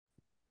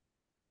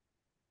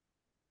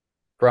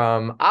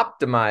From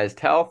Optimized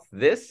Health,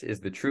 this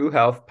is the True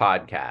Health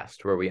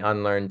Podcast, where we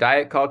unlearn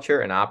diet culture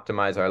and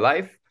optimize our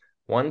life,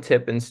 one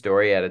tip and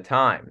story at a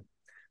time.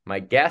 My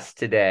guest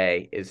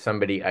today is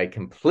somebody I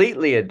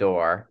completely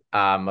adore,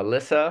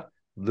 Melissa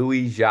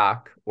Louis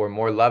Jacques, or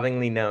more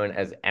lovingly known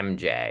as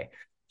MJ.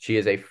 She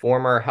is a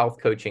former health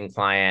coaching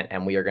client,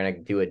 and we are going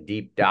to do a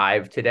deep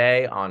dive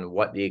today on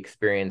what the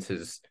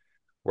experiences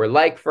were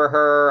like for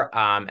her.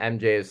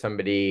 MJ is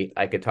somebody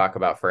I could talk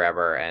about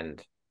forever,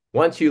 and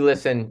once you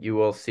listen, you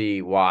will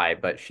see why,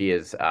 but she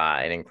is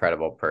an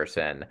incredible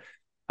person.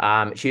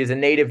 She is a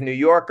native New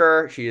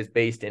Yorker. She is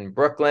based in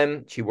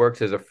Brooklyn. She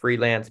works as a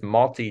freelance,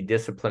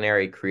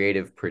 multidisciplinary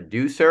creative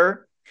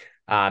producer,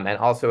 and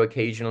also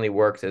occasionally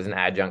works as an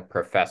adjunct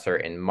professor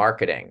in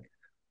marketing.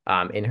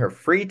 In her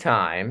free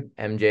time,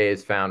 MJ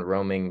is found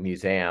roaming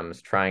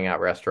museums, trying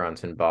out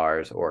restaurants and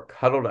bars, or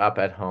cuddled up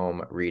at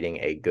home reading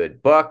a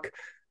good book.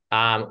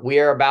 We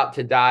are about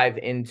to dive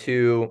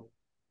into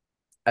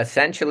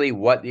essentially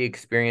what the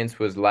experience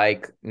was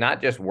like,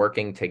 not just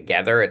working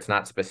together. It's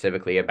not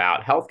specifically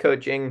about health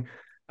coaching,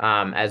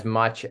 as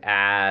much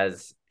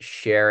as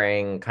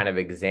sharing kind of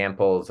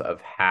examples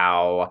of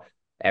how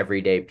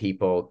everyday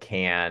people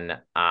can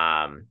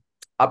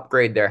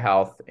upgrade their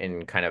health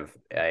in kind of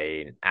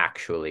an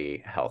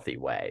actually healthy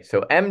way.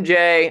 So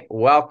MJ,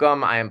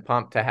 welcome. I am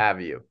pumped to have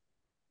you.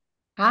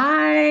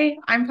 Hi,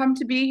 I'm pumped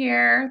to be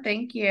here.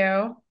 Thank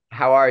you.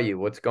 How are you?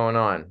 What's going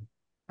on?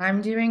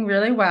 I'm doing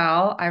really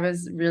well. I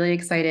was really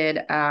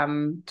excited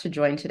to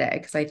join today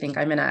because I think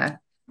I'm in a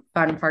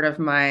fun part of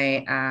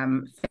my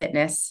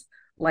fitness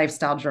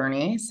lifestyle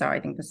journey. So I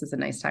think this is a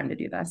nice time to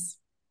do this.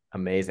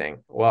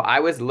 Amazing. Well,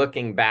 I was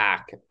looking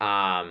back.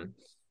 I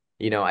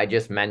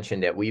just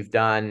mentioned it. We've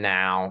done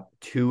now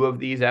two of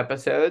these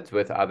episodes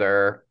with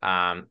other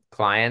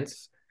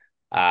clients.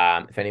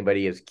 If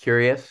anybody is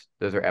curious,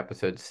 those are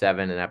episode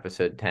 7 and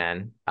episode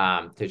 10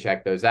 to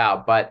check those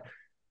out. But,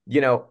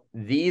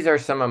 these are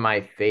some of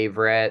my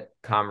favorite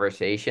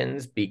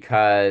conversations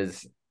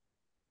because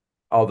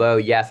although,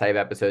 yes, I have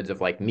episodes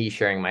of like me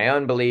sharing my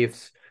own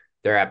beliefs,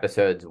 there are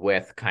episodes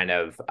with kind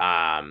of,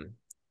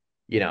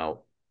 you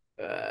know,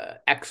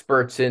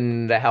 experts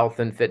in the health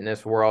and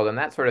fitness world and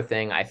that sort of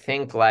thing. I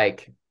think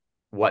like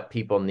what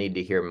people need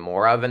to hear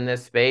more of in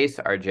this space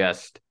are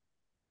just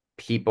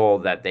people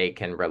that they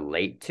can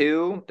relate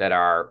to that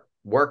are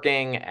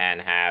working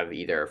and have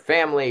either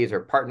families or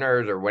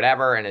partners or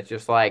whatever. And it's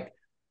just like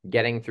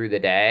getting through the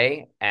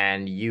day.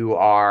 And you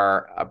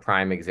are a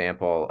prime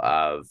example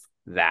of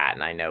that.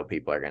 And I know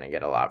people are going to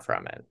get a lot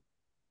from it.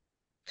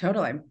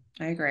 Totally.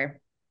 I agree.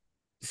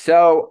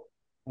 So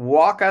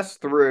walk us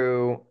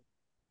through,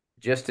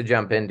 just to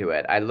jump into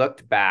it. I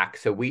looked back.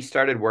 So we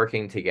started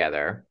working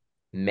together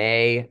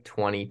May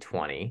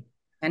 2020,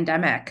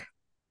 Pandemic.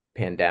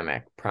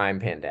 pandemic, prime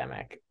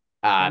pandemic,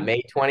 Pandemic.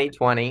 May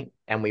 2020.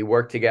 And we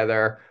worked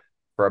together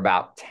for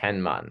about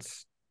 10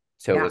 months.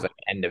 So it was Yeah.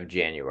 like end of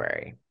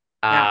January.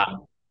 Yeah.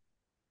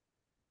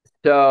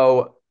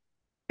 So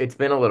it's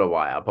been a little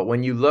while, but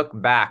when you look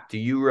back, do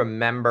you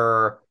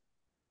remember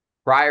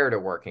prior to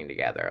working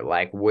together,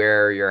 like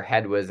where your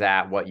head was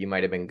at, what you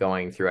might have been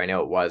going through? I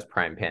know it was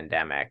prime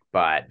pandemic,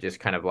 but just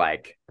kind of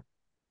like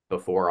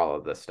before all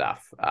of this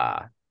stuff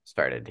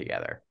started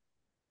together.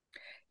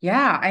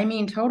 Yeah. I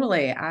mean,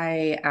 totally.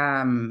 I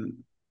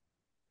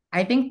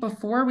think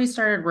before we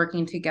started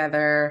working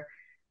together,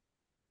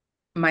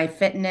 my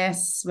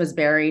fitness was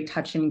very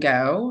touch and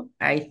go.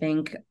 I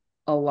think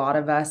a lot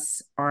of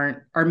us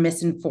are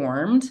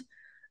misinformed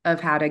of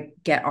how to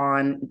get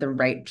on the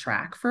right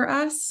track for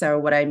us. So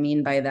what I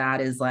mean by that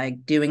is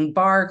like doing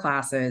bar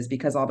classes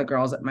because all the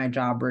girls at my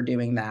job were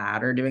doing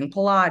that, or doing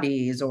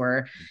Pilates,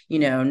 or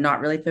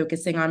not really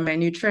focusing on my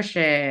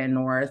nutrition,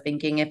 or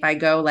thinking if I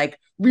go like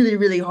really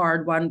really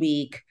hard one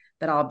week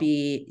that I'll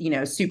be,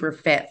 super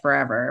fit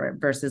forever,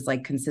 versus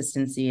like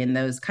consistency and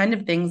those kind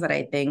of things that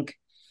I think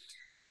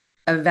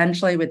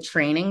eventually with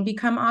training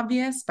become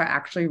obvious, but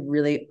actually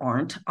really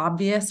aren't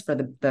obvious for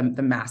the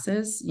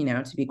masses,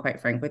 to be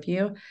quite frank with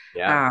you.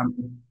 Yeah.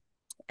 Um,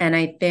 and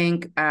I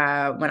think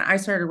when I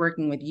started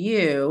working with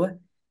you,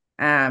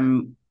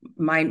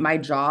 my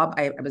job,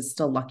 I was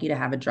still lucky to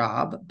have a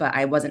job, but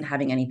I wasn't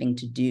having anything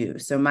to do.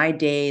 So my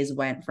days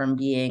went from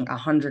being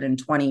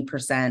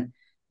 120%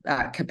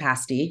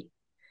 capacity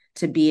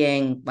to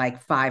being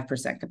like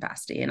 5%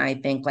 capacity. And I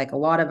think, like a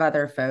lot of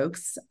other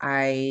folks,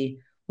 I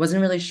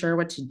wasn't really sure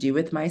what to do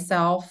with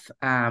myself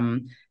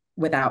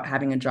without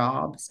having a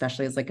job,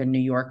 especially as like a New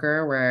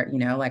Yorker, where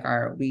like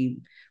we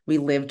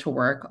live to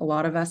work. A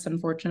lot of us,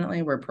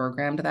 unfortunately, we're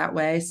programmed that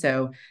way.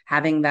 So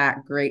having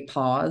that great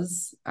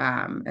pause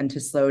and to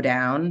slow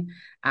down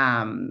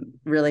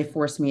really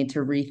forced me to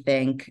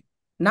rethink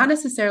not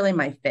necessarily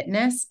my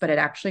fitness, but it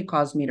actually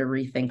caused me to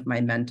rethink my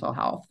mental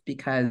health,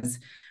 because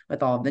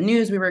with all the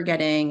news we were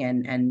getting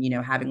and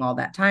having all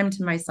that time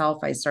to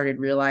myself, I started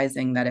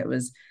realizing that it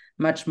was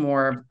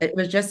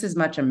just as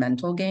much a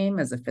mental game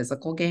as a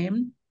physical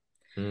game.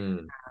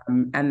 Mm.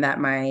 And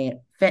that my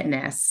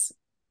fitness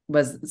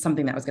was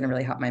something that was going to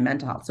really help my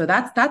mental health. So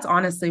that's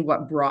honestly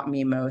what brought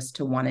me most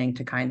to wanting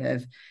to kind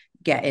of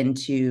get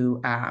into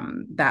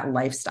that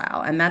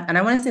lifestyle. And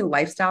I want to say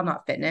lifestyle,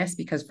 not fitness,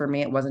 because for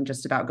me, it wasn't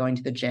just about going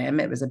to the gym.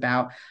 It was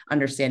about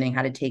understanding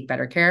how to take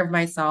better care of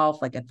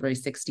myself, like a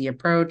 360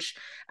 approach,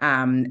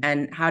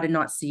 and how to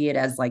not see it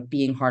as like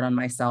being hard on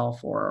myself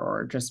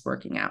or just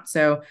working out.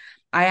 So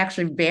I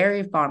actually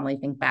very fondly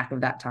think back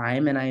of that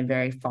time, and I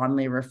very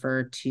fondly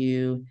refer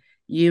to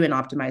you and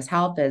Optimize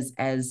Health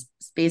as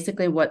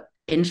basically what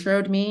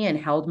introed me and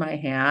held my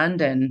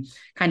hand and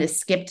kind of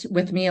skipped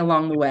with me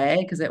along the way,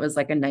 because it was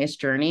like a nice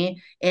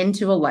journey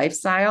into a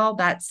lifestyle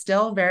that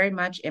still very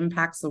much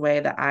impacts the way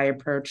that I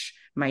approach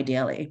my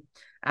daily.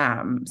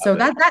 So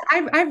Love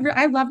it.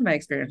 I loved my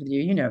experience with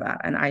you, you know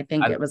that, and I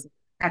think I, it was an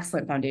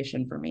excellent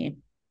foundation for me.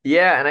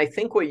 yeah, and I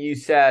think what you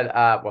said,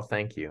 well,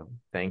 thank you.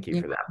 Thank you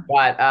Yeah. for that.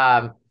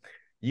 But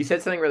you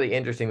said something really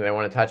interesting that I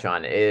want to touch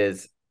on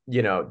is,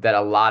 that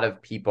a lot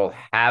of people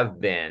have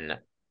been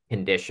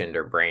conditioned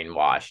or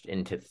brainwashed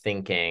into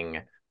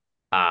thinking,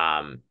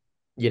 um,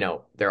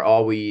 they're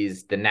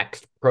always the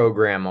next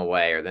program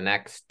away or the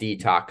next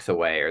detox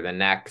away or the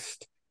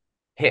next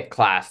hit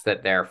class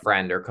that their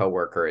friend or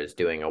coworker is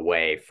doing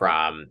away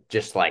from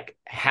just like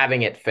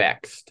having it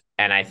fixed.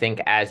 And I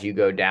think as you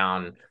go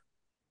down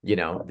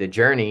the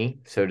journey,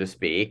 so to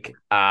speak,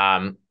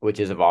 which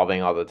is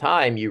evolving all the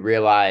time, you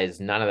realize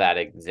none of that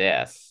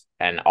exists.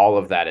 And all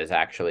of that is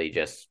actually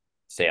just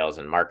sales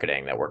and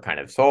marketing that we're kind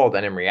of sold.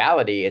 And in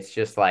reality, it's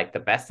just like the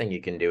best thing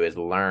you can do is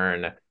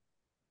learn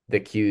the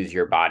cues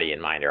your body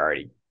and mind are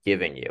already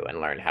giving you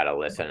and learn how to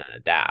listen and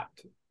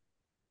adapt.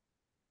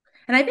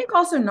 And I think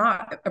also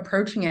not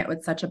approaching it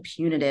with such a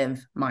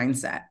punitive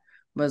mindset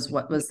was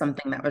what was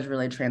something that was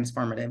really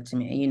transformative to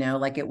me.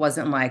 Like it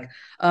wasn't like,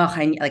 oh,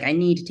 I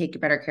need to take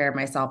better care of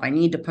myself. I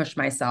need to push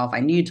myself. I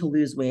need to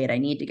lose weight. I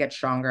need to get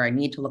stronger. I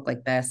need to look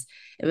like this.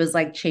 It was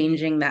like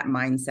changing that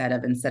mindset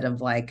of, instead of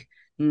like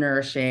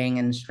nourishing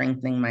and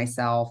strengthening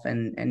myself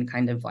and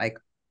kind of like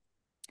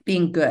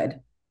being good.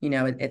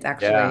 It's Yeah.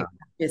 actually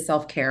a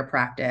self-care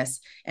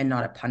practice and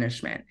not a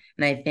punishment.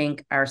 And I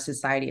think our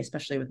society,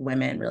 especially with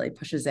women, really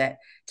pushes it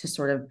to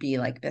sort of be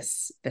like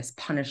this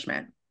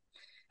punishment.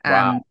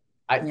 Wow. Um,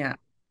 I yeah.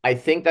 I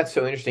think that's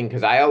so interesting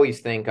because I always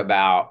think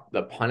about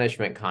the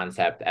punishment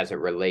concept as it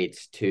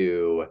relates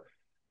to,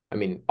 I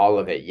mean, all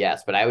of it,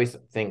 yes, but I always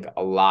think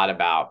a lot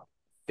about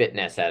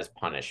fitness as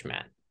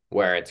punishment,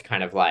 where it's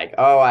kind of like,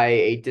 oh, I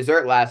ate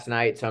dessert last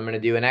night, so I'm going to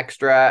do an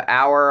extra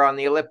hour on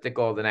the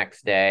elliptical the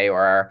next day,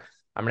 or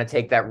I'm going to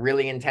take that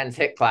really intense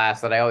hit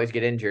class that I always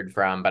get injured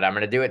from, but I'm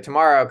going to do it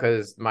tomorrow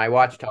because my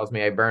watch tells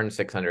me I burn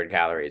 600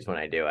 calories when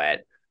I do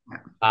it.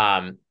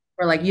 Um,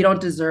 Or like, you don't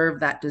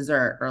deserve that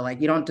dessert, or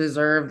like you don't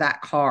deserve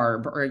that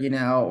carb,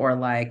 or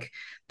like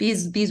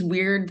these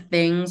weird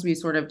things we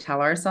sort of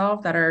tell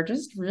ourselves that are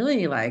just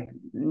really like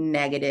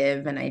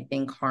negative, and I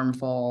think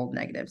harmful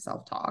negative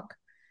self-talk.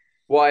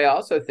 well, I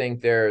also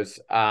think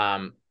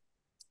I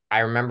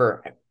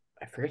remember,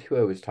 I forget who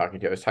I was talking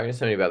to. I was talking to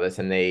somebody about this,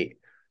 and they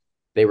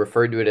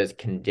referred to it as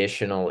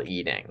conditional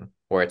eating,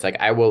 where it's like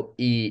I will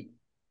eat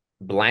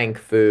blank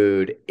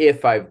food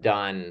if I've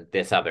done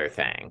this other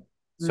thing.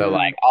 So Mm.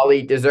 like I'll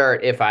eat dessert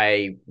if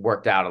I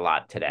worked out a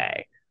lot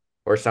today,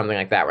 or something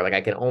like that, where like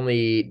I can only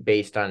eat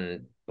based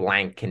on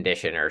blank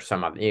condition or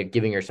some of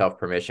giving yourself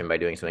permission by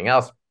doing something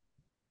else.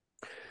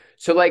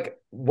 So like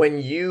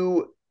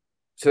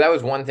so that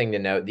was one thing to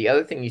note. The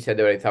other thing you said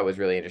that I thought was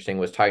really interesting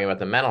was talking about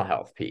the mental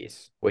health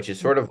piece, which is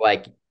sort of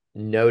like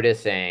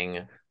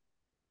noticing,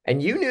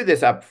 and you knew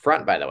this up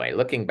front, by the way,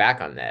 looking back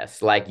on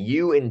this, like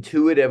you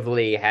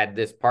intuitively had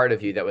this part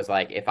of you that was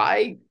like, if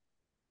I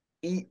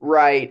eat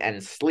right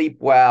and sleep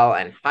well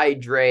and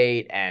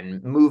hydrate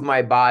and move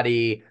my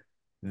body,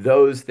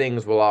 those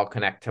things will all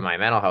connect to my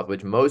mental health,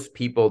 which most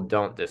people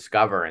don't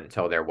discover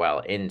until they're well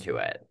into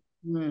it.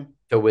 Mm.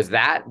 So was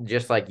that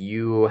just like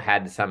you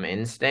had some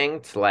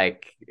instinct,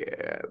 like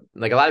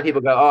a lot of people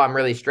go, "Oh, I'm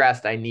really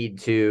stressed. I need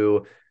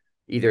to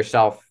either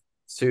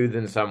self-soothe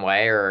in some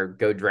way or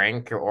go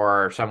drink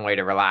or some way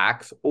to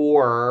relax,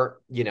 or,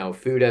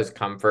 food as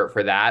comfort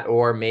for that,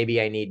 or maybe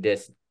I need to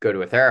go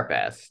to a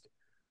therapist."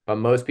 But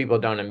most people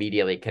don't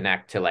immediately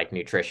connect to like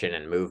nutrition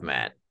and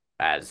movement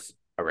as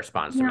a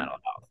response to Yeah. mental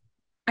health.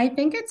 I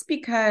think it's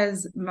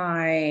because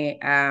my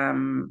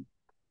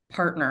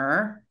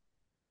partner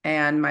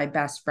and my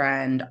best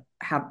friend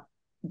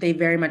they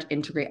very much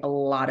integrate a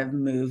lot of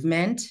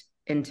movement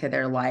into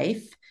their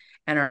life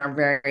and are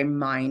very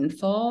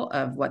mindful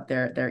of what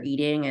they're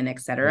eating and Mm.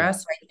 etc.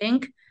 So I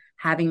think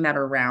having that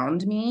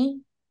around me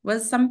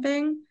was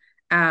something.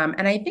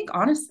 And I think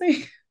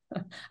honestly,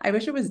 I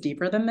wish it was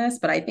deeper than this,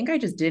 but I think I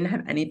just didn't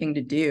have anything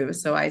to do.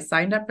 So I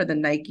signed up for the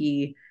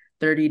Nike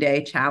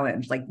 30-day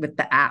challenge, like with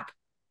the app.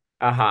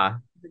 Uh-huh.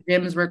 The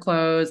gyms were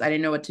closed. I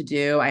didn't know what to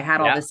do. I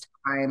had all Yeah. this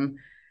time.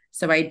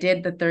 So I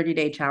did the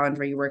 30-day challenge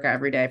where you work out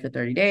every day for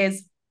 30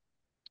 days.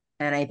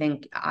 And I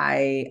think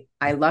I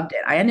loved it.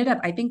 I ended up,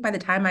 I think by the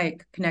time I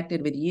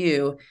connected with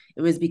you,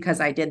 it was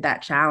because I did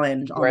that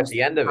challenge We're at almost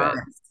the end of 3 it.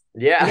 times.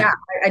 Yeah. Yeah.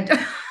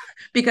 I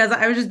because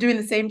I was just doing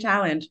the same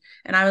challenge.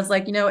 And I was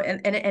like, and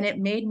it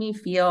made me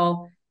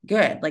feel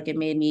good. Like it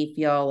made me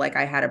feel like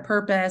I had a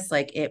purpose.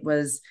 Like it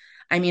was,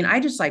 I mean, I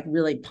just like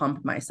really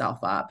pump myself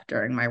up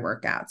during my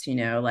workouts,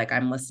 like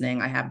I'm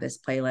listening. I have this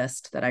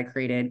playlist that I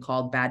created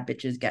called Bad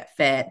Bitches Get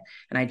Fit.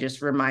 And I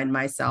just remind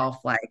myself,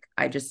 like,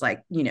 I just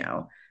like,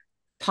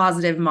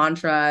 positive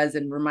mantras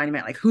and reminding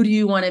me like, who do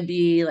you want to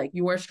be? Like,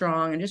 you are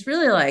strong, and just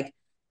really like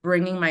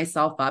bringing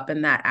myself up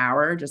in that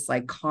hour, just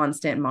like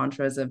constant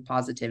mantras of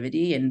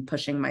positivity and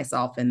pushing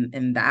myself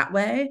in that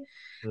way.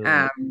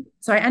 Mm,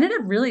 So I ended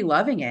up really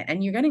loving it,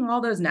 and you're getting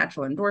all those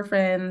natural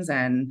endorphins.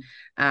 And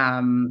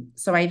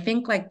so I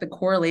think like the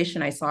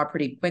correlation I saw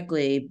pretty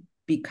quickly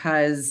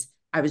because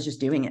I was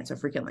just doing it so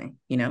frequently,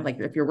 like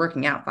if you're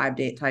working out 5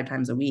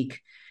 times a week,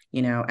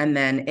 and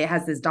then it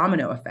has this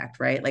domino effect,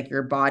 right? Like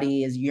your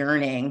body is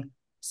yearning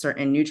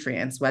certain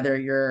nutrients, whether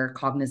you're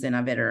cognizant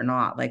of it or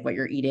not, like what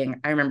you're eating.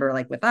 I remember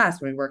like with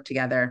us, when we worked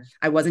together,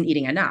 I wasn't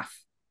eating enough.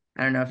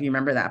 I don't know if you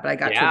remember that, but I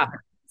got to a yeah. point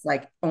it's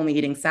like only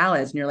eating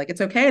salads, and you're like,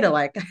 it's okay to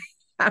like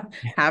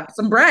have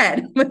some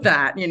bread with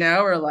that,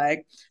 or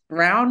like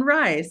brown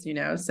rice,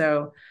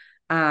 So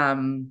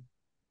um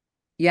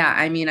yeah,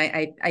 I mean,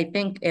 I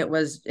think it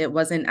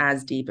wasn't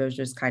as deep. It was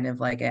just kind of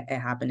like it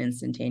happened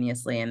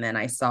instantaneously, and then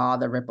I saw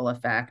the ripple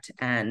effect.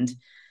 And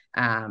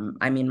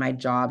I mean, my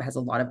job has a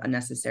lot of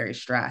unnecessary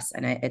stress,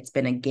 and it's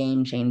been a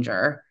game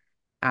changer.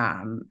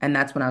 And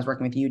that's when I was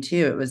working with you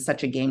too. It was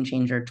such a game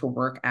changer to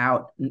work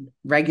out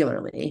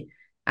regularly.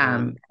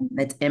 Mm.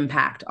 Its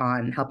impact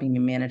on helping me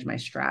manage my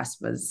stress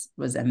was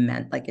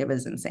immense. Like it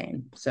was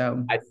insane.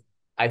 So I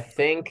I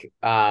think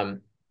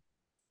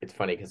it's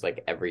funny because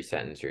like every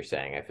sentence you're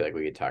saying, I feel like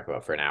we could talk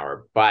about for an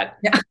hour. But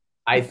yeah,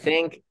 I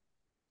think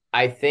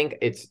I think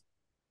it's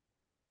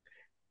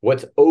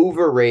what's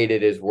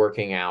overrated is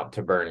working out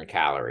to burn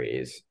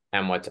calories,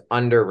 and what's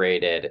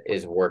underrated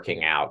is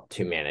working out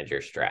to manage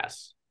your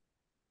stress.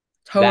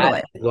 That's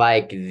totally.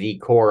 like the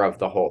core of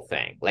the whole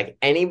thing. Like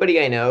anybody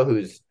I know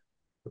who's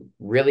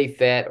really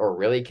fit or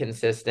really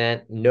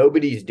consistent,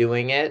 nobody's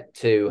doing it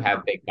to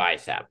have big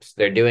biceps.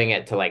 They're doing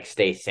it to like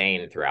stay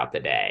sane throughout the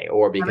day,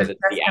 or I was because it's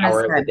just the gonna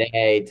hour of the say.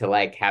 day to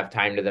like have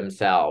time to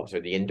themselves, or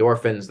the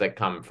endorphins that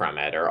come from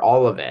it, or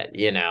all of it,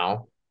 you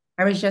know?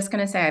 I was just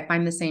going to say, I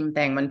find the same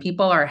thing when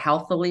people are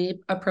healthily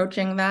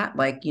approaching that,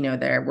 like,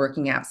 they're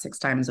working out 6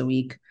 times a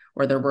week,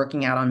 or they're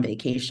working out on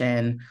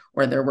vacation,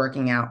 or they're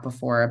working out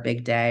before a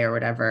big day or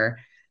whatever.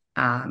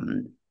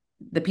 Um,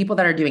 the people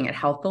that are doing it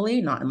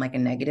healthily, not in like a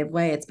negative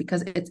way, it's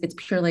because it's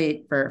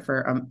purely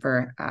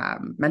for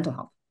mental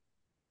health.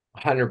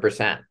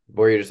 100%.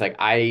 Where you're just like,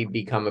 I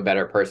become a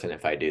better person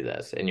if I do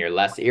this. And you're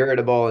less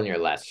irritable and you're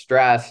less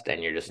stressed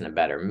and you're just in a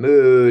better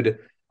mood.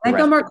 The I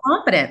feel rest more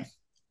confident.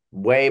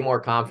 way more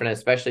confident,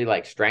 especially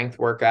like strength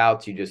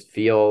workouts. You just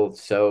feel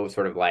so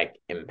sort of like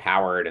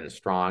empowered and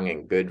strong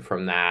and good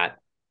from that.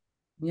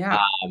 Yeah.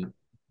 Um,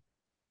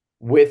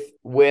 with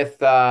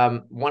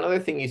one other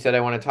thing you said I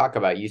want to talk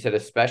about. You said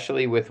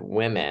especially with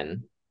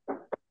women,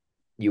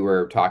 you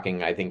were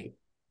talking, I think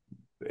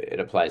it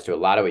applies to a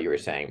lot of what you were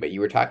saying, but you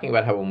were talking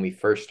about how when we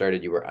first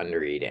started, you were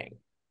under eating.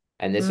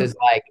 And this Mm. is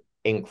like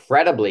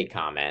incredibly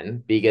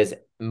common because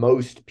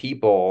most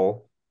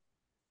people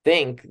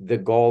think the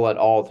goal at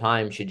all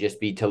times should just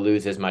be to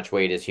lose as much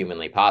weight as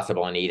humanly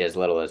possible and eat as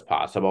little as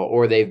possible.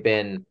 Or they've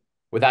been,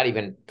 without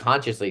even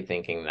consciously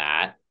thinking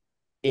that,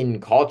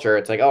 in culture,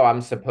 it's like, oh, I'm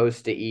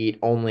supposed to eat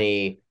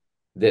only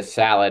this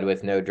salad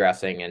with no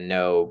dressing and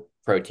no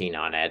protein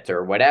on it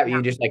or whatever.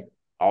 You just like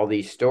all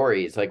these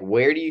stories. Like,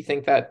 where do you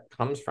think that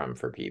comes from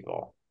for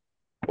people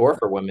or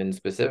for women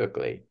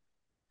specifically?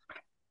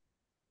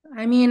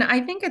 I mean,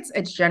 I think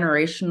it's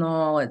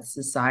generational, it's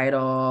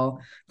societal.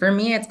 For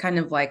me, it's kind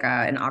of like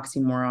an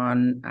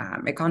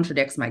oxymoron. It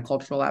contradicts my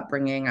cultural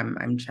upbringing.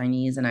 I'm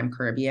Chinese and I'm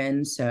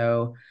Caribbean,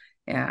 so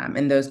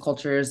in those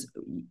cultures,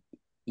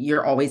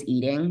 you're always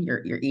eating.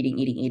 You're eating,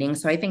 eating, eating.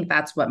 So I think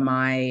that's what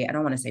I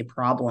don't want to say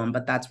problem,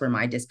 but that's where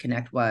my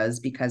disconnect was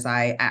because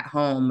I at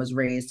home was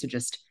raised to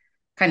just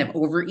kind of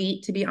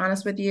overeat, to be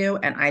honest with you,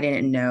 and I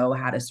didn't know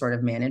how to sort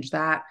of manage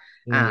that.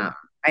 Mm,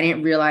 I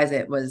didn't realize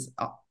it was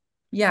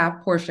yeah,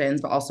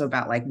 portions, but also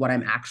about like what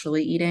I'm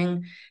actually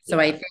eating. So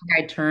I yeah. think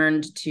I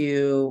turned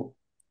to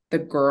the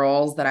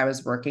girls that I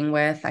was working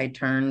with. I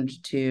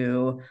turned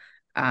to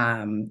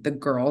the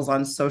girls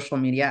on social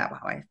media.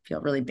 Wow, I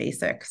feel really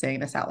basic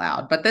saying this out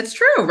loud, but that's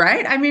true,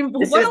 right? I mean,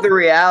 This what is else? the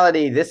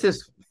reality. This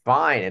is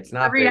fine. It's The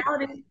not big.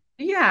 reality,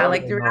 yeah,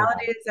 like Totally the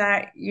reality normal. is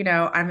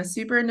that, I'm a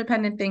super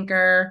independent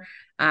thinker.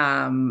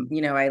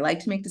 I like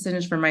to make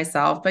decisions for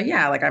myself, but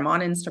yeah, like I'm on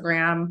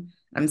Instagram,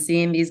 I'm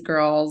seeing these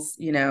girls,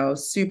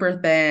 super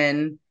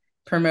thin,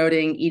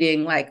 promoting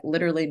eating like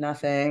literally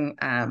nothing.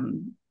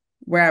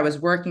 Where I was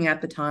working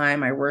at the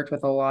time, I worked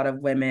with a lot of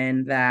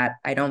women that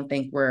I don't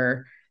think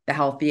were the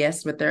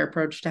healthiest with their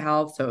approach to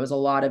health. So it was a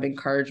lot of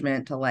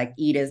encouragement to like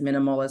eat as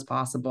minimal as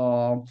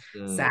possible,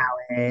 Mm,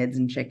 salads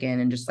and chicken,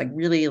 and just like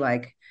really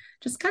like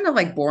just kind of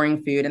like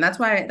boring food. And that's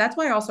why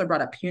I also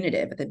brought up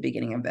punitive at the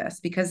beginning of this,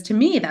 because to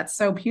me that's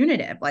so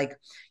punitive. Like,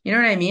 you know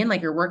what I mean?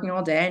 Like you're working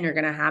all day and you're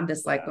gonna have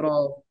this like yeah.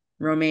 little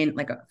romaine,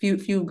 like a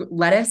few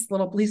lettuce,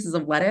 little pieces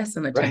of lettuce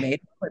and a Right.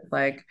 tomato. It's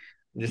like,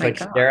 Just my like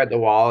God. stare at the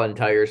wall and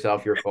tell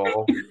yourself you're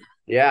full.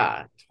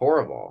 Yeah, it's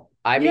horrible.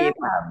 I Yeah. mean,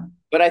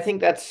 but I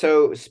think that's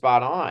so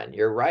spot on.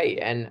 You're right.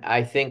 And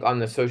I think on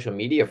the social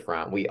media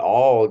front, we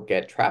all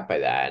get trapped by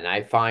that. And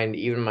I find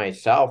even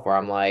myself where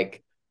I'm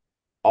like,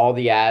 all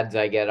the ads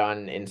I get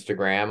on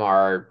Instagram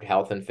are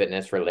health and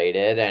fitness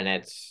related, and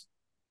it's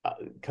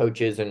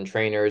coaches and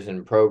trainers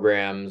and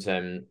programs.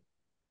 And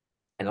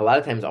a lot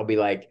of times I'll be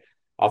like,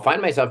 I'll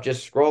find myself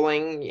just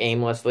scrolling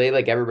aimlessly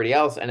like everybody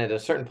else. And at a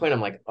certain point,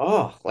 I'm like,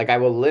 oh, like I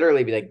will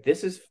literally be like,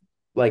 this is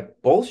like Yeah.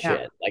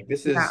 bullshit. Like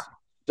this Yeah. is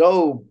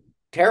so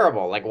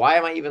terrible. Like, why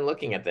am I even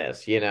looking at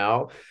this?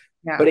 But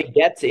Yeah. it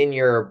gets in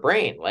your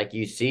brain. Like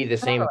you see the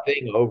same Totally.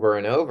 thing over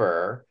and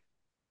over.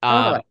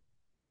 Um, Totally.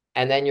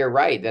 and then you're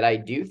right that I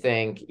do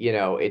think,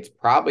 it's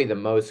probably the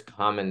most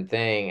common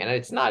thing. And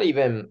it's not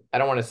even, I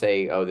don't want to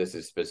say, oh, this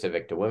is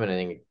specific to women. I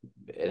think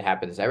it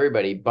happens to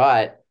everybody.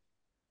 But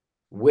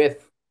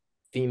with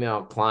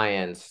female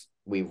clients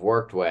we've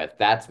worked with,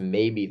 that's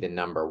maybe the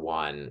number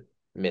one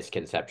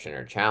misconception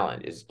or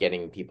challenge is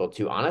getting people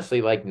to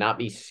honestly like not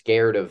be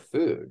scared of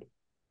food.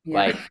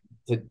 Yeah.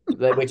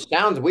 Like which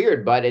sounds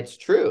weird, but it's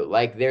true.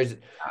 Like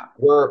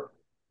we're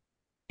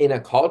in a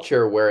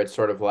culture where it's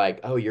sort of like,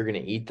 oh, you're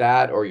going to eat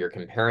that, or you're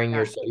comparing Yeah.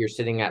 yourself, you're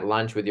sitting at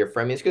lunch with your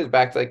friend. I mean, this goes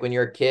back to like when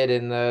you're a kid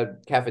in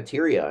the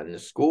cafeteria in the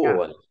school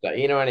Yeah. and stuff.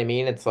 You know what I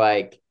mean? It's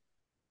like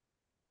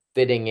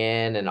fitting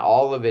in, and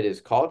all of it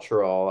is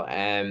cultural.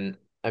 And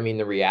I mean,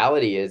 the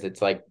reality is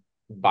it's like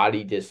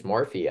body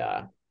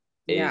dysmorphia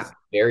is Yeah.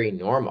 very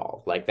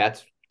normal. Like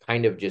that's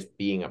kind of just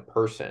being a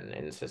person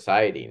in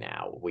society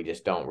now. We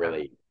just don't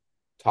really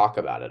talk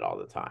about it all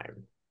the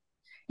time.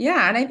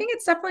 Yeah, and I think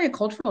it's definitely a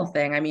cultural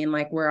thing. I mean,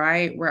 like where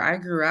I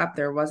grew up,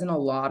 there wasn't a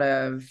lot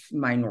of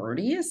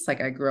minorities.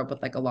 Like I grew up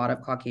with like a lot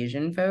of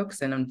Caucasian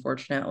folks, and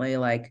unfortunately,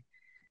 like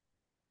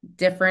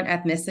different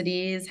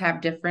ethnicities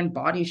have different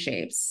body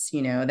shapes,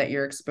 that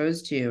you're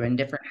exposed to, and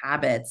different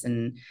habits.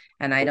 And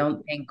I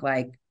don't think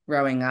like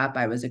growing up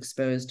I was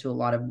exposed to a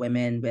lot of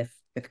women with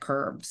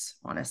curves,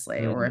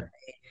 honestly. Or Mm,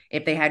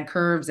 if they had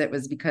curves, it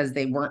was because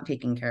they weren't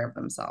taking care of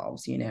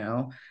themselves.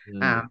 mm,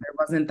 There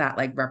wasn't that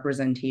like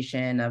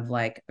representation of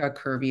like a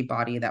curvy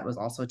body that was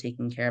also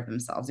taking care of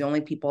themselves. The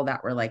only people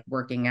that were like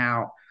working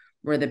out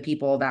were the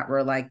people that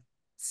were like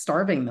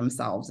starving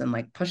themselves and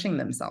like pushing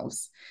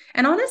themselves.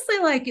 And honestly,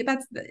 like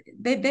that's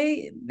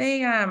they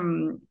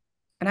and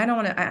I don't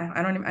want to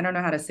I don't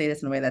know how to say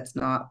this in a way that's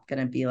not going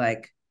to be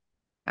like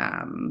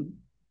um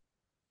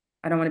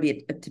I don't want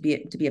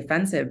to be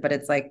offensive, but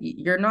it's like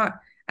you're not.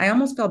 I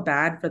almost feel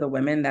bad for the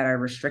women that are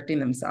restricting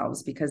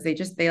themselves, because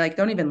they like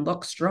don't even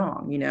look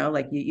strong.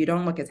 Like you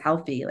don't look as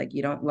healthy, like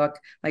you don't look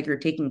like you're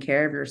taking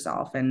care of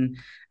yourself. And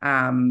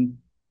um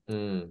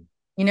mm.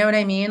 you know what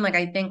I mean? Like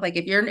I think like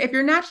if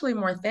you're naturally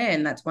more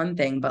thin, that's one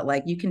thing, but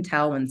like you can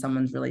tell when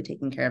someone's really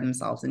taking care of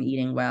themselves and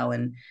eating well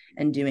and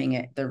doing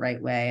it the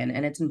right way.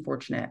 And it's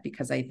unfortunate,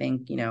 because I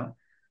think,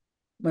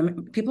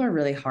 women, people are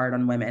really hard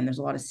on women. There's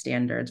a lot of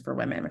standards for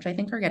women, which I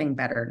think are getting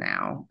better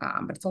now.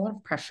 But it's a lot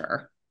of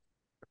pressure.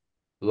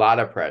 A lot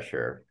of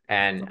pressure.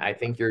 And I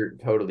think you're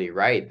totally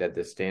right that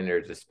the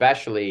standards,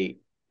 especially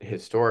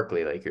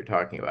historically, like you're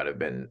talking about, have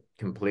been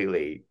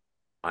completely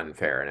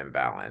unfair and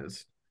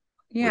imbalanced,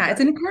 which Yeah,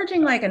 it's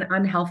encouraging like an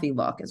unhealthy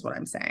look, is what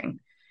I'm saying.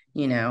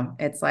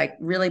 It's like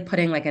really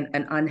putting like an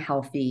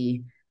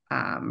unhealthy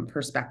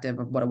perspective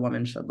of what a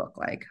woman should look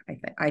like.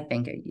 I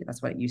think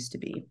that's what it used to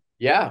be.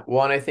 yeah.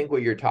 Well, and I think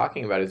what you're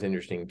talking about is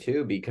interesting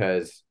too,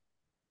 because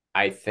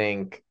I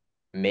think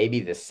maybe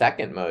the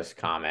second most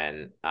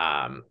common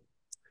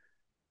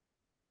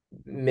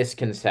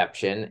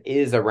misconception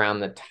is around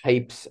the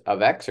types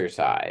of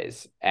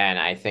exercise. And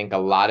I think a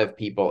lot of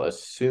people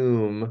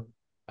assume,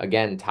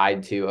 again,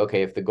 tied to,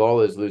 okay, if the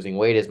goal is losing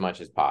weight as much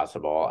as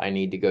possible, I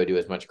need to go do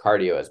as much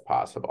cardio as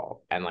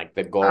possible. And like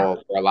the Uh,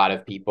 goal for a lot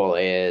of people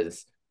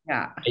is,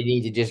 yeah, I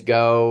need to just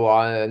go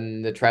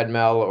on the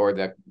treadmill or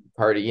the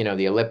cardio,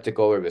 the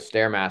elliptical or the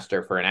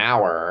stairmaster for an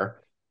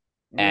hour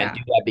and yeah, do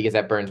that because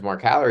that burns more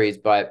calories.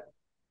 But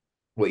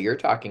what you're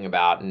talking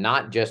about,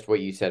 not just what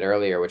you said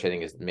earlier, which I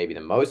think is maybe the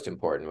most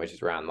important, which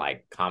is around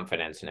like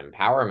confidence and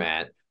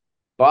empowerment.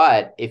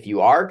 But if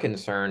you are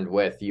concerned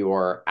with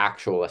your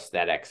actual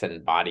aesthetics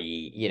and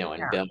body, and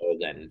yeah.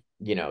 build and,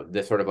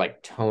 the sort of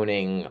like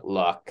toning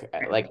look,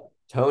 like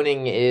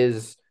toning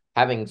is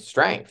having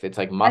strength. It's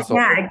like muscle.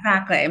 Yeah,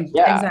 exactly.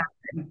 Yeah. Exactly.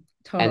 And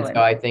Totally.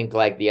 so I think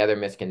like the other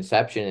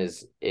misconception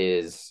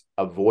is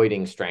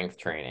avoiding strength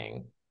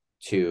training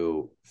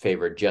to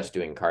favor just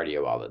doing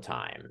cardio all the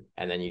time.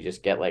 And then you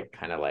just get like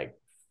kind of like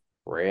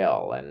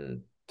frail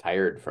and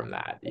tired from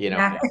that.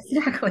 Yeah,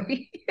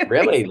 exactly.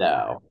 Really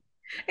though.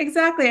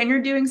 Exactly. And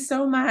you're doing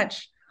so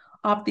much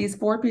off these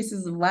 4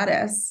 pieces of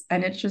lettuce.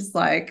 And it's just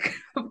like,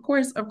 of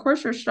course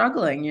you're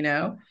struggling, you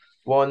know?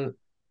 One,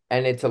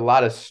 and it's a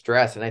lot of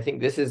stress. And I think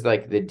this is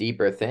like the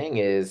deeper thing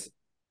is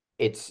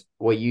it's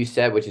what you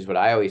said, which is what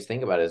I always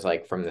think about is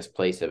like from this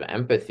place of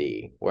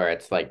empathy, where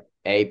it's like,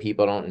 A,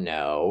 people don't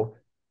know,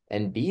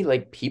 and B,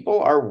 like people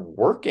are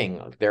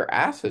working their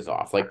asses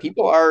off. Like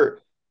people are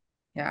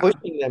Yeah.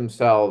 pushing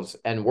themselves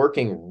and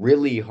working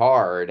really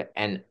hard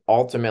and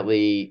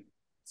ultimately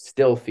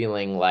still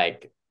feeling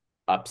like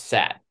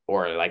upset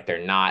or like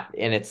they're not.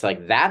 And it's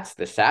like, that's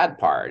the sad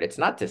part. It's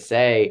not to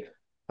say,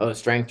 oh,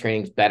 strength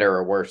training's better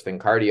or worse than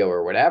cardio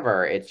or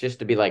whatever. It's just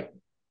to be like,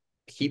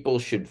 people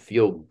should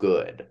feel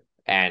good.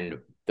 And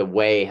the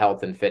way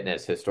health and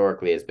fitness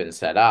historically has been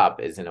set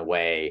up is in a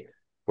way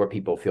where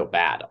people feel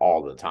bad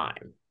all the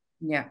time.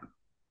 Yeah.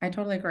 I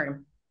totally agree.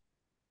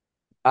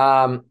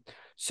 Um,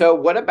 so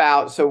what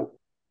about so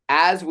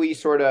as we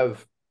sort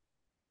of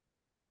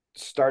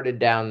started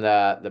down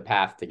the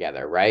path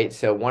together, right?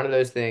 So one of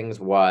those things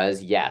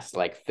was yes,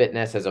 like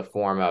fitness as a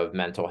form of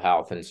mental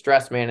health and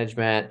stress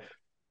management,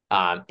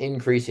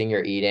 increasing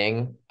your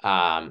eating,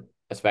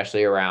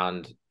 especially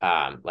around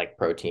like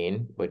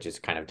protein, which is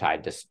kind of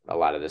tied to a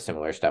lot of the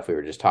similar stuff we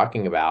were just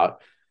talking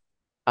about.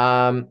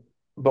 Um,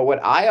 but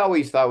what I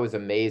always thought was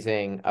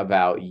amazing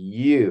about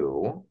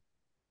you,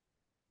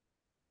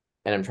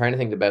 and I'm trying to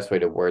think the best way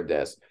to word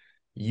this,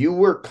 you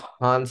were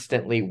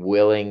constantly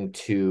willing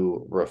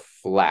to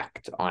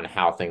reflect on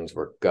how things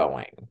were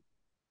going.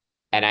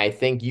 And I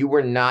think you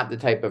were not the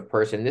type of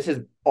person, this has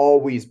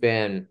always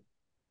been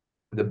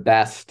the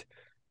best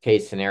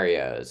case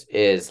scenarios,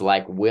 is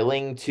like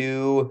willing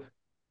to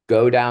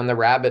go down the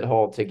rabbit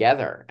hole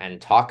together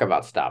and talk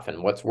about stuff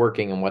and what's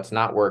working and what's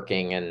not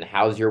working and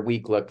how's your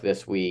week look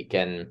this week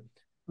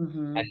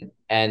Mm-hmm.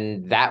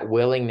 and that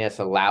willingness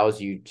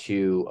allows you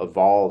to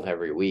evolve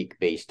every week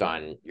based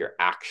on your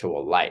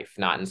actual life,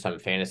 not in some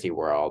fantasy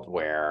world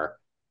where,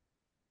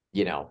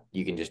 you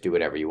can just do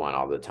whatever you want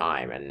all the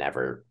time and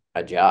never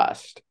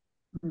adjust.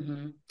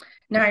 Mm-hmm.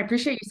 No, I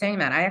appreciate you saying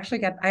that. I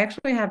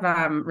actually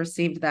have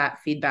received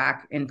that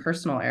feedback in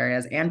personal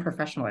areas and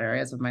professional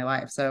areas of my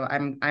life. So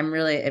I'm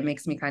really, it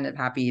makes me kind of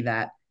happy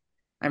that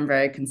I'm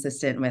very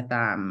consistent with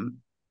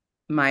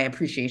my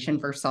appreciation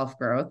for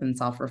self-growth and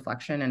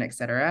self-reflection and et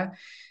cetera.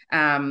 But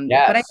I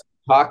Yes.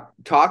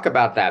 Talk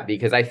about that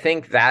because I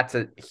think that's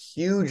a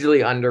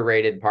hugely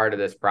underrated part of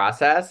this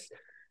process.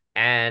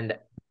 And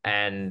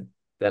and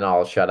then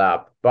I'll shut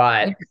up.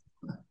 But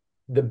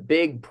the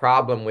big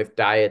problem with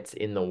diets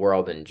in the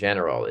world in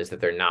general is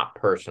that they're not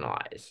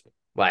personalized.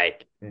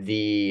 Like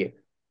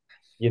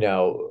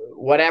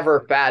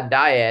whatever fad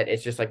diet,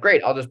 it's just like,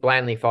 great, I'll just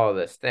blindly follow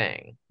this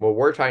thing. What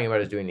we're talking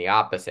about is doing the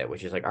opposite,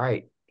 which is like, all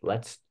right,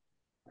 let's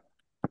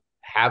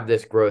have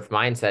this growth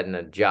mindset and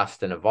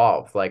adjust and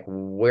evolve. Like,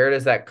 where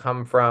does that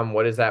come from?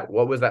 What was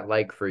that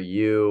like for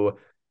you?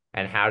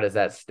 And how does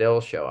that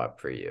still show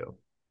up for you?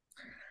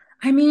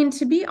 I mean,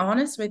 to be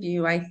honest with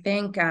you, I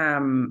think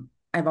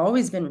I've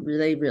always been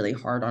really, really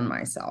hard on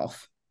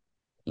myself.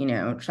 You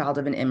know, child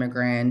of an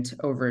immigrant,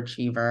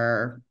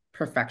 overachiever,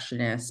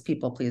 perfectionist,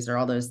 people pleaser,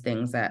 all those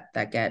things that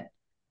get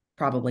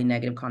probably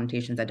negative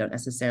connotations that don't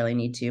necessarily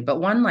need to. But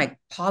one like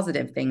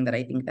positive thing that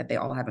I think that they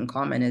all have in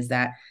common is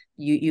that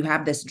you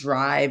have this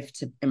drive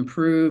to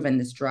improve and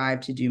this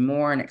drive to do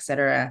more and et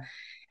cetera.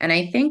 And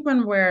I think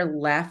when we're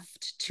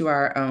left to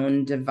our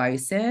own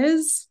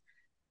devices,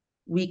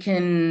 we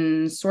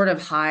can sort of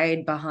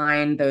hide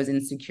behind those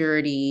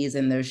insecurities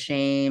and those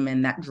shame,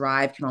 and that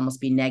drive can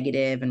almost be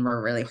negative and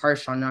we're really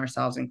harsh on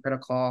ourselves and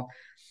critical.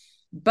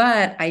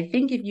 But I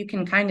think if you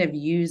can kind of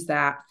use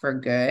that for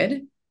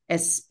good,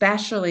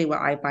 especially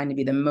what I find to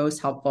be the most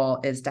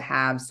helpful is to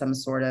have some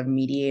sort of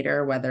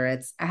mediator, whether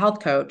it's a health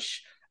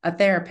coach, a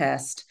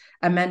therapist,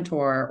 a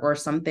mentor, or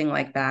something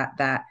like that,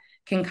 that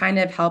can kind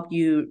of help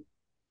you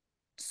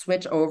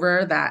switch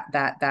over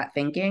that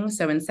thinking.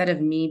 So instead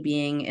of me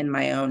being in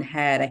my own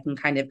head, I can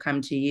kind of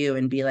come to you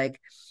and be like,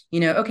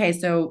 okay,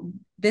 so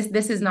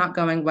this is not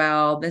going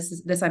well.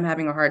 This I'm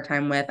having a hard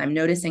time with. I'm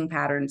noticing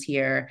patterns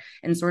here,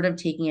 and sort of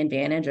taking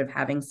advantage of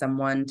having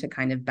someone to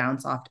kind of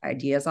bounce off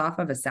ideas off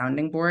of, a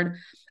sounding board.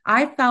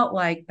 I felt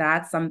like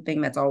that's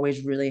something that's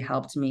always really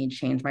helped me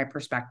change my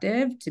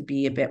perspective to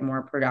be a bit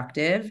more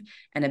productive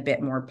and a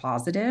bit more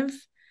positive.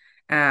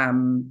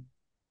 Um,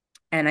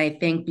 and I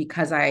think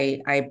because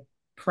I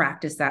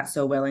practice that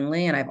so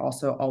willingly, and I've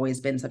also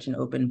always been such an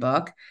open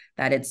book,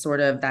 that it's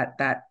sort of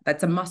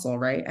that's a muscle,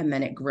 right? And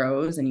then it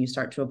grows and you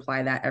start to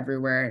apply that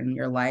everywhere in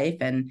your life,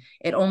 and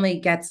it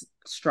only gets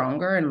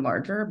stronger and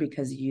larger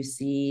because you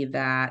see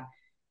that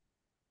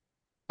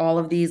all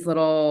of these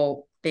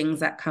little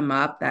things that come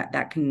up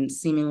that can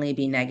seemingly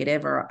be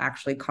negative are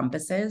actually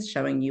compasses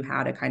showing you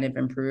how to kind of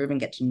improve and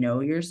get to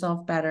know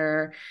yourself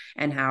better,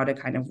 and how to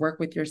kind of work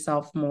with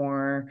yourself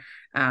more.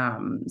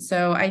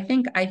 So I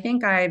think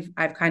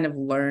I've kind of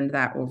learned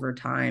that over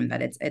time,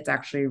 that it's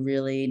actually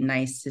really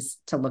nice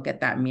to look at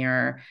that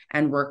mirror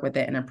and work with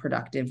it in a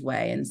productive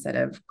way instead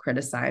of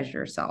criticize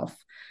yourself.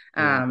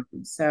 Mm,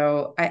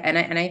 So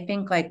I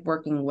think like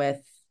working with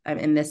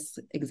in this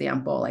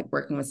example, like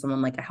working with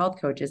someone like a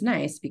health coach is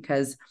nice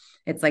because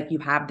it's like you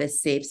have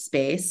this safe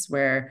space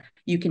where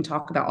you can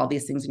talk about all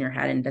these things in your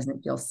head and it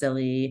doesn't feel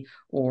silly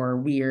or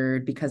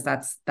weird because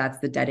that's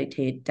the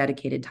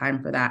dedicated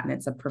time for that. And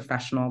it's a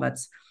professional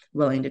that's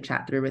willing to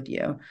chat through with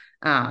you.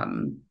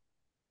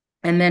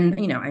 And then,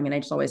 I mean, I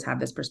just always have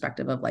this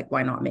perspective of like,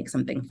 why not make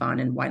something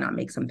fun and why not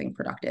make something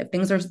productive?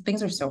 Things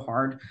are so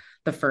hard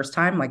the first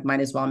time, like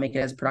might as well make it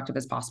as productive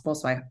as possible.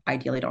 So I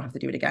ideally don't have to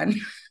do it again.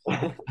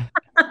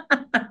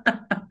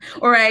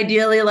 Or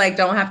ideally like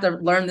don't have to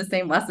learn the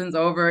same lessons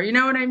over. You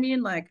know what I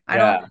mean? Like I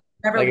don't Yeah.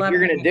 never Like if love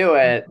you're gonna do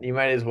it, you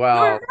might as you're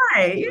well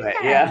right. do it.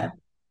 Yeah.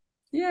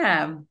 Yeah.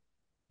 Yeah. Um,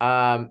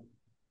 I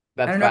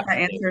that's don't know if that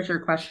fascinating. answers your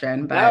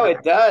question, No, but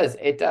it does.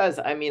 It does.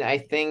 I mean, I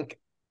think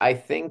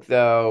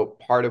though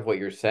part of what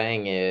you're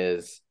saying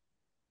is,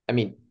 I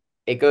mean,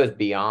 it goes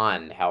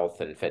beyond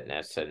health and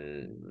fitness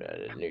and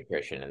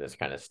nutrition and this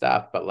kind of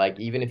stuff. But like,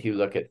 even if you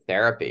look at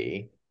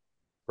therapy,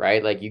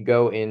 right? Like you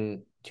go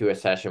into a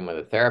session with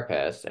a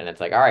therapist and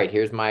it's like, all right,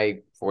 here's my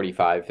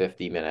 45,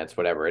 50 minutes,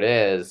 whatever it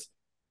is,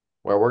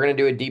 where we're going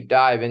to do a deep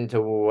dive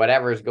into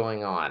whatever's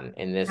going on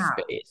in this yeah.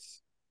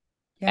 space.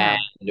 And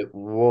Yeah.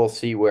 we'll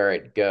see where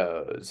it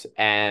goes.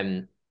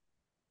 And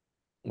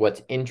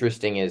what's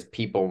interesting is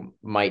people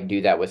might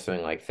do that with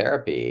something like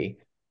therapy,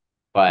 Yeah.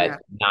 but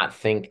not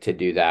think to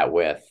do that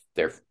with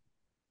their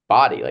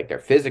body, like their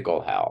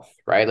physical health,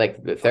 right?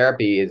 Like the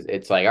therapy is,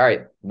 it's like, all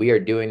right, we are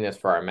doing this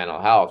for our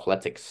mental health.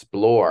 Let's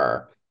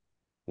explore.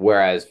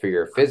 Whereas for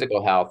your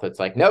physical health, it's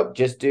like, nope,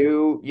 just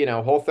do,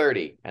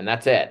 Whole30 and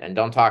that's it. And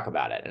don't talk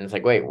about it. And it's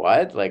like, wait,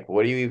 what? Like,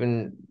 what do you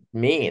even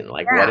mean?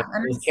 Like, what Yeah. if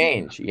things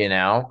change?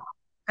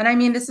 And I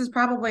mean, this is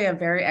probably a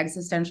very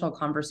existential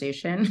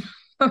conversation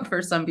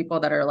for some people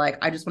that are like,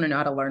 I just want to know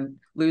how to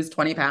lose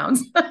 20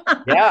 pounds.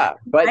 Yeah, I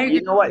but you agree.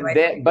 know what?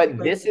 Like, But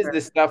this is the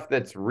stuff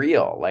that's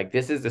real. Like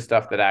this is the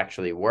stuff that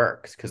actually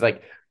works. Because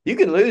like you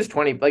can lose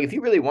 20, like if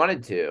you really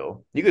wanted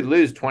to, you could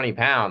lose 20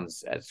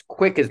 pounds as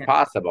quick as yeah.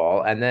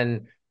 possible. And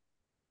then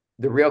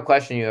the real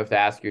question you have to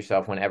ask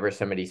yourself whenever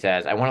somebody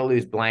says, I want to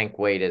lose blank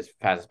weight as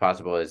fast as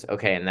possible is,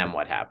 okay, and then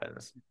what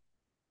happens?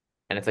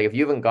 And it's like if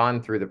you haven't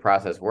gone through the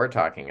process we're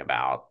talking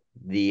about,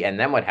 and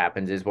then what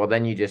happens is, well,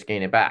 then you just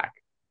gain it back.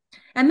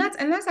 And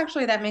that's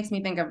actually that makes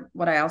me think of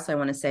what I also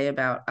want to say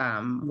about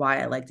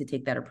why I like to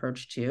take that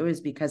approach too, is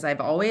because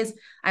I've always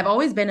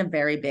been a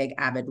very big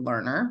avid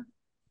learner.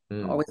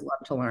 Mm, Always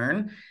love to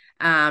learn.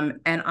 And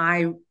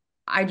I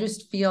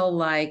just feel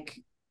like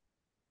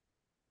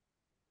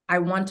I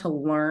want to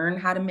learn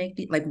how to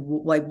make like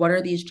what are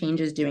these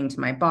changes doing to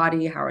my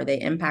body? How are they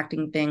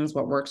impacting things?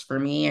 What works for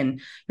me? And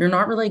you're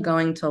not really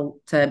going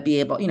to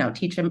be able,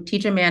 teach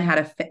a man how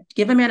to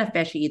give a man a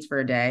fish he eats for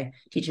a day,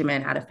 teach a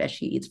man how to fish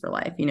he eats for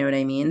life. You know what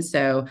I mean?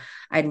 So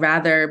I'd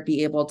rather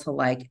be able to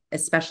like,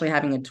 especially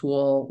having a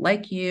tool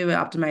like you,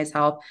 Optimize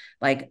Health,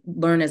 like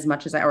learn as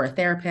much as or a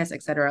therapist,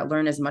 et cetera,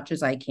 learn as much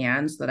as I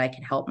can so that I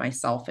can help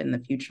myself in the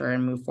future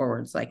and move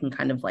forward. So I can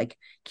kind of like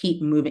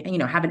keep moving,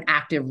 have an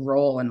active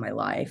role in my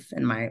life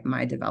and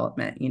my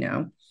development.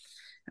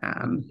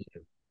 Um,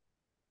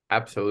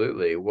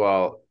 absolutely.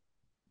 Well,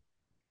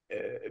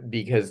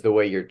 because the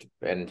way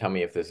and tell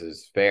me if this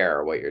is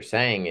fair, what you're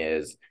saying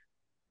is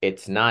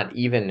it's not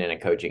even in a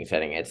coaching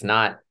setting, it's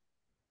not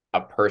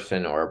a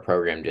person or a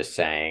program just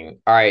saying,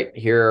 all right,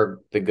 here are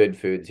the good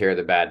foods, here are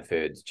the bad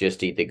foods,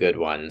 just eat the good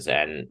ones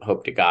and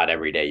hope to God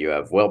every day you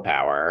have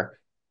willpower.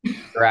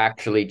 You're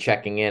actually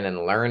checking in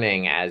and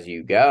learning as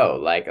you go.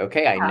 Like,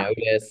 okay, I yeah.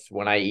 notice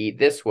when I eat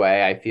this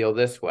way, I feel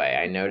this way.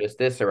 I notice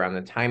this around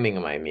the timing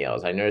of my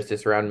meals. I notice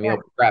this around Yeah.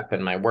 meal prep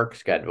and my work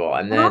schedule.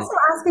 And And then, also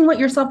asking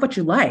yourself what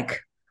you like.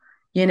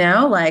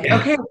 Like, yeah,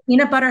 okay,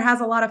 peanut butter has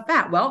a lot of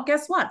fat. Well,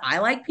 guess what? I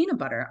like peanut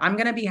butter. I'm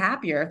going to be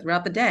happier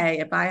throughout the day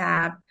if I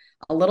have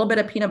a little bit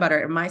of peanut butter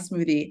in my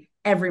smoothie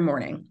every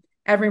morning.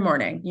 Every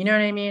morning. You know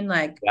what I mean?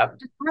 Like, yep.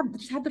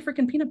 just have the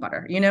freaking peanut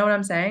butter. You know what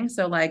I'm saying?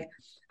 So, like,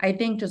 I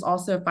think just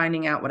also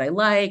finding out what I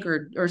like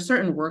or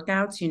certain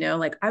workouts,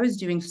 like I was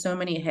doing so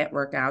many HIIT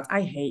workouts.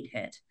 I hate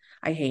HIIT.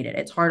 I hate it.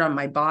 It's hard on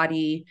my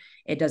body.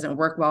 It doesn't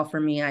work well for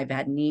me. I've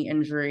had knee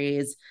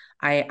injuries.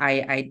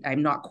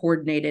 I'm not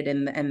coordinated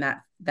in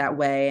that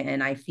way,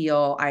 and I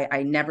feel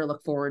I never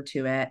look forward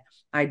to it.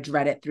 I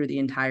dread it through the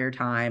entire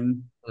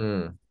time.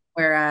 Mm,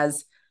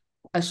 Whereas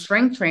a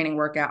strength training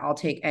workout, I'll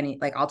take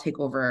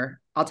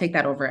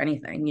that over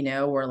anything,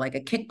 or like a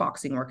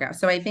kickboxing workout.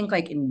 So I think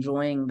like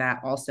enjoying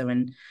that also.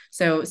 And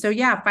so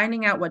yeah,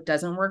 finding out what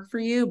doesn't work for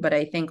you, but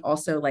I think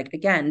also like,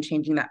 again,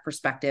 changing that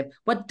perspective.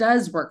 What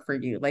does work for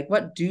you? Like,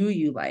 what do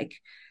you like?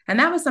 And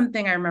that was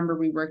something I remember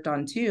we worked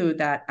on too,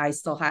 that I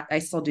still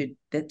do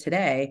that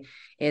today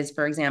is,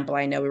 for example,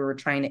 I know we were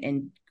trying to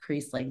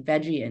increase like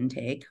veggie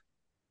intake,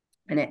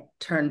 and it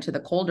turned to the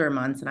colder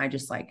months and I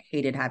just like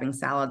hated having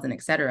salads and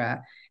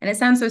etc. And it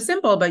sounds so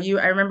simple, but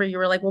I remember you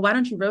were like, well, why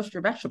don't you roast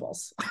your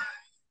vegetables?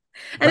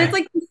 And it's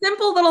right. like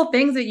simple little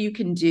things that you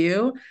can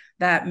do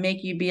that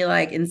make you be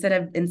like, instead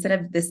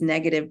of this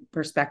negative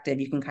perspective,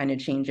 you can kind of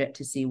change it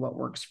to see what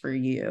works for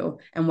you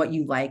and what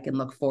you like and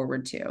look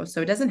forward to.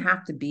 So it doesn't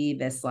have to be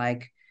this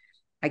like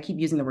I keep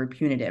using the word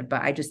punitive,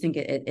 but I just think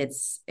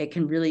it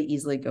can really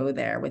easily go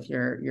there with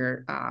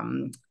your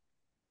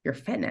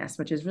fitness,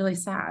 which is really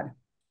sad.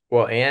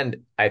 Well, and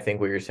I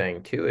think what you're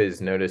saying too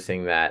is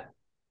noticing that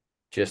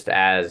just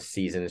as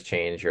seasons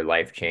change, your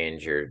life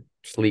change, your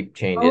sleep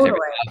changes, everything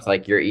Totally. else,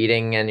 like your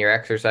eating and your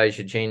exercise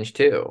should change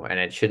too. And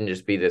it shouldn't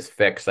just be this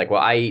fix, like,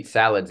 well, I eat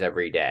salads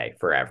every day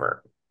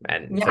forever.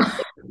 And it's like,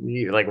 Yeah.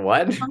 you like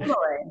what? Totally.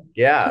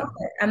 Yeah.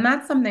 Totally. And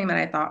that's something that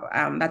I thought,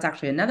 that's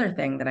actually another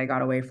thing that I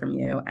got away from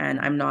you. And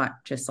I'm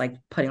not just like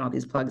putting all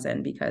these plugs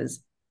in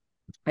because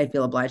I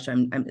feel obliged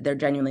to. They're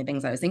genuinely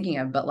things I was thinking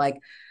of. But like,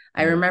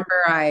 I Mm.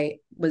 remember I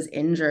was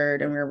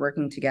injured and we were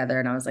working together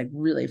and I was like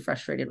really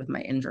frustrated with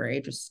my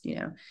injury, just,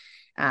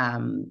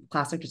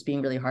 classic, just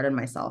being really hard on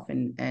myself.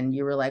 And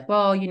you were like,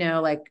 well,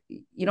 like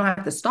you don't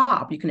have to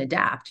stop, you can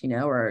adapt,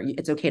 or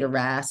it's okay to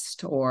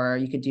rest, or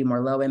you could do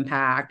more low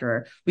impact,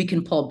 or we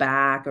can pull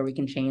back, or we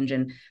can change.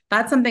 And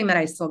that's something that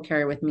I still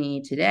carry with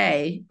me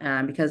today,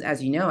 because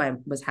as you know, I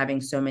was having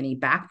so many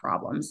back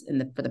problems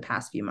for the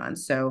past few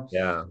months. So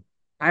Yeah.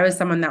 I was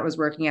someone that was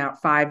working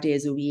out 5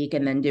 days a week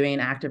and then doing an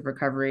active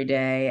recovery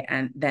day.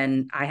 And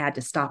then I had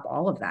to stop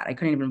all of that. I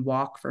couldn't even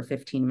walk for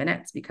 15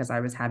 minutes because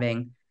I was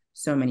having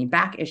so many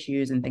back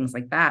issues and things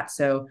like that.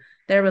 So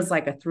there was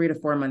like a 3 to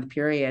 4 month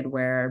period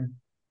where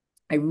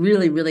I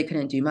really, really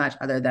couldn't do much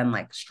other than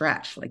like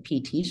stretch, like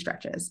PT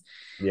stretches.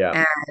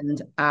 Yeah.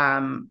 And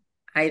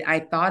I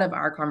thought of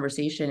our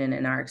conversation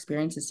and our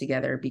experiences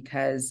together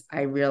because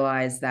I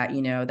realized that,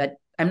 that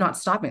I'm not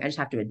stopping. I just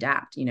have to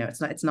adapt.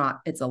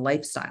 It's a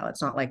lifestyle.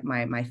 It's not like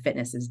my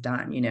fitness is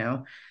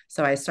done,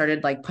 So I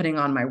started like putting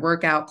on my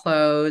workout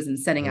clothes and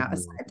setting out Mhm.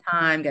 aside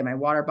time, get my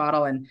water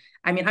bottle. And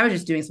I mean, I was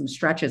just doing some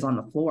stretches on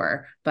the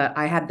floor, but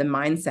I had the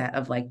mindset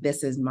of like,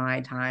 this is my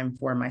time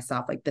for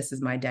myself. Like, this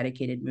is my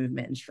dedicated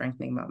movement and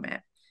strengthening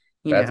moment,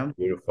 you That's know?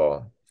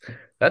 beautiful.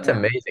 That's Yeah.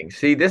 amazing.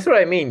 See, this is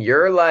what I mean.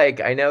 You're like,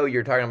 I know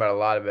you're talking about a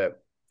lot of it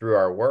through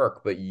our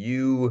work, but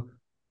you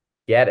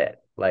get it.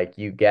 Like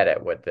you get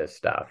it with this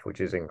stuff, which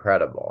is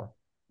incredible.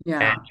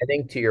 And Yeah. I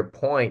think to your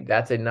point,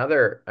 that's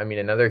another, I mean,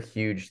 another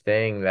huge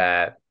thing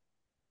that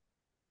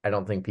I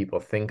don't think people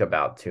think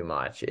about too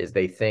much is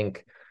they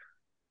think,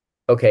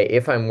 okay,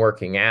 if I'm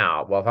working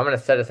out, well, if I'm going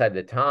to set aside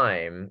the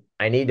time,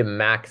 I need to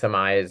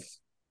maximize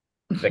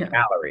the Yeah.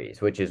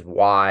 calories, which is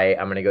why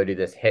I'm going to go do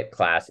this HIIT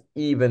class,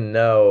 even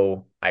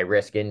though I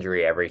risk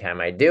injury every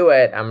time I do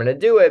it. I'm going to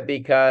do it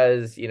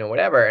because,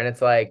 whatever. And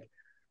it's like,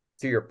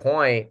 to your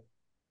point,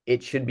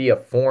 it should be a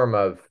form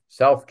of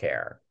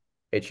self-care.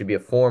 It should be a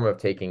form of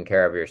taking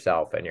care of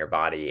yourself and your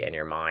body and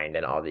your mind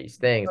and all these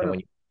things. And when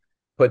you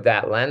put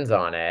that lens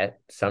on it,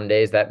 some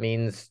days that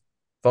means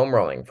foam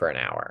rolling for an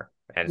hour.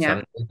 And some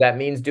Yeah. days that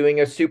means doing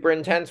a super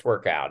intense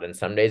workout. And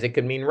some days it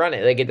could mean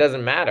running. Like it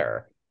doesn't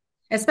matter.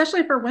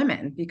 Especially for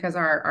women, because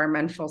our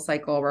menstrual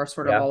cycle, we're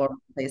sort of Yeah. all over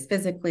the place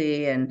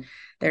physically. And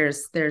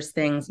there's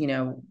things,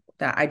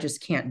 that I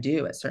just can't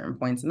do at certain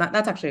points. And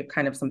that's actually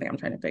kind of something I'm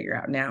trying to figure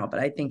out now. But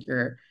I think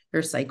your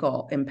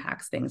cycle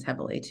impacts things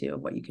heavily too,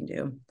 of what you can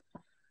do.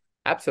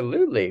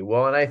 Absolutely.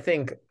 Well, and I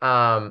think,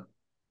 and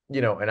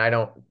I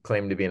don't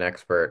claim to be an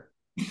expert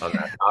on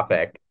that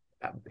topic,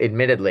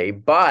 admittedly,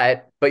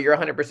 but you're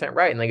 100%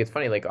 right. And like, it's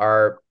funny, like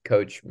our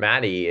coach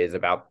Maddie is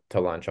about to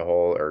launch a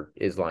whole, or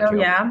is Oh launching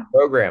a yeah.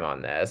 program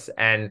on this.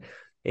 And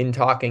in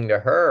talking to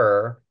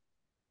her,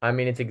 I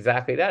mean, it's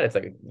exactly that. It's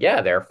like, yeah,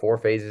 there are 4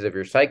 phases of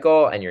your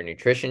cycle, and your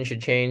nutrition should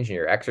change, and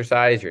your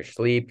exercise, your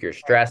sleep, your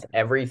stress,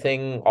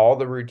 everything, all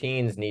the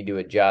routines need to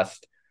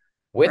adjust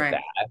with Right.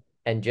 that.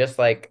 And just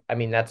like, I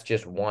mean, that's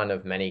just one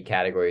of many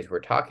categories we're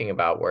talking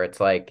about where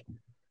it's like,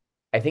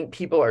 I think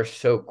people are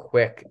so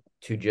quick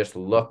to just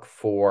look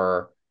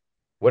for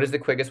what is the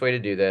quickest way to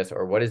do this,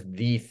 or what is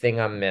the thing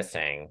I'm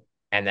missing.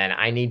 And then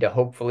I need to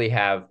hopefully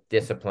have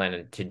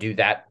discipline to do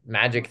that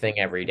magic thing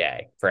every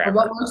day, Or what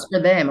forever. works for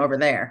them over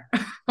there.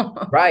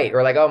 Right.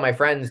 Or like, oh, my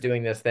friend's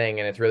doing this thing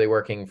and it's really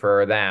working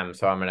for them.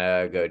 So I'm going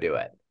to go do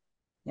it.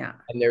 Yeah.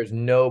 And there's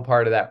no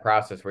part of that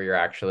process where you're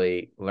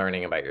actually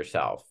learning about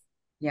yourself.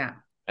 Yeah.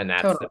 And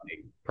that's the Totally.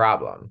 big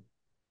problem.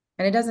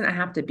 And it doesn't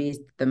have to be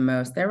the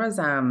most. There was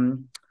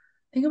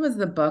I think it was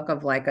the book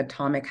of like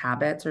Atomic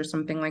Habits or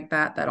something like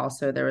that. That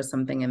also there was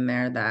something in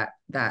there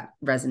that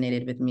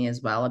resonated with me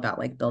as well about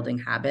like building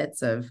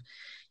habits of,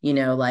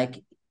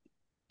 like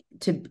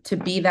to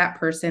be that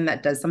person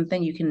that does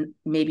something.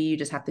 Maybe you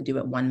just have to do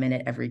it 1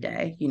 minute every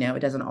day. It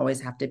doesn't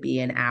always have to be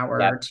an hour or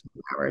Yep.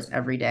 2 hours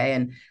every day.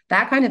 And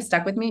that kind of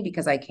stuck with me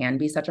because I can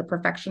be such a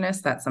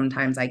perfectionist that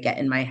sometimes I get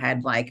in my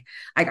head like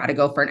I got to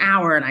go for an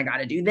hour and I got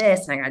to do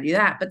this and I got to do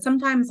that. But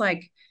sometimes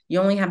like you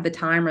only have the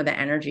time or the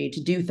energy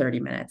to do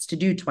 30 minutes, to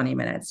do 20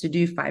 minutes, to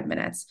do 5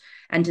 minutes,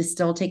 and to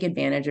still take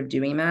advantage of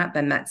doing that.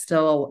 Then that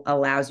still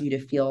allows you to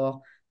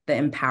feel the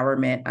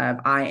empowerment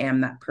of I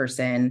am that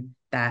person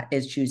that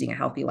is choosing a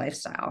healthy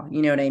lifestyle.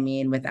 You know what I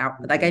mean? Without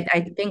like, Mhm.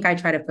 I think I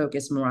try to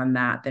focus more on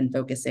that than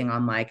focusing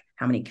on like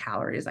how many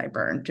calories I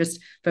burn.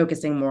 Just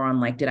focusing more on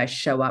like, did I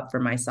show up for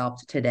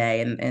myself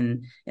today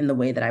and in the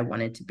way that I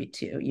wanted to be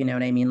too? You know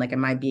what I mean? Like,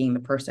 am I being the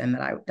person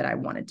that I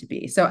wanted to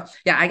be? So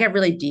yeah, I get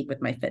really deep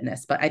with my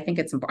fitness, but I think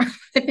it's important.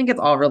 I think it's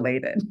all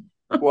related.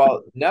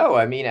 Well, no,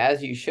 I mean,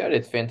 as you should,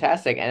 it's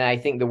fantastic. And I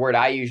think the word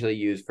I usually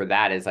use for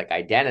that is like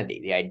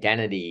identity, the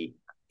identity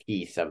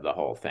piece of the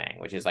whole thing,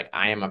 which is like,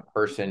 I am a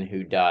person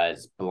who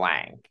does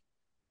blank,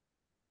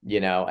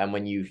 and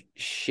when you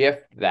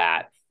shift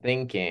that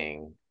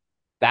thinking,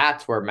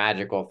 that's where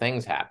magical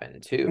things happen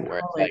too, I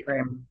where totally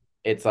agree.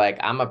 it's like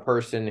I'm a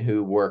person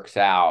who works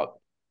out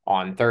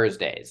on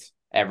Thursdays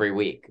every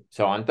week.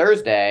 So on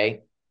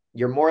Thursday,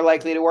 you're more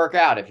likely to work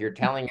out if you're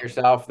telling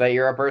yourself that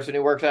you're a person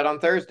who works out on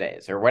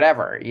Thursdays or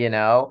whatever.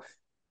 And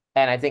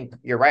I think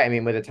you're right. I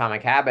mean, with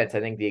Atomic Habits, I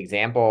think the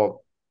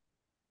example,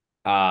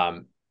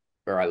 um,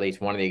 or at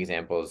least one of the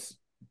examples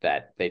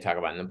that they talk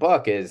about in the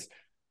book is,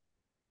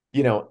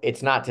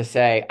 it's not to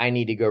say I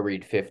need to go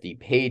read 50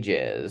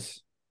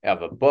 pages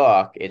of a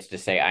book. It's to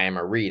say I am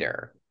a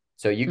reader.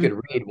 So you could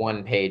read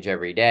one page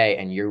every day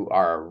and you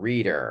are a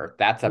reader.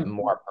 That's a Mhm.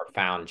 more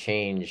profound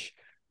change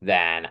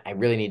than I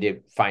really need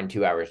to find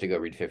 2 hours to go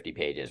read 50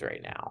 pages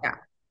right now. Yeah.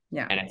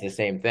 Yeah. And it's the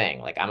same thing.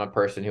 Like I'm a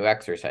person who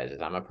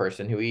exercises, I'm a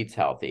person who eats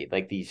healthy.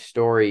 Like these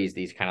stories,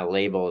 these kind of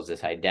labels,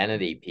 this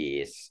identity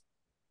piece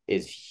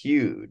is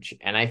huge.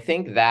 And I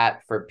think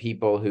that for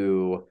people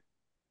who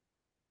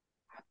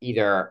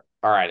either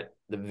are at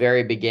the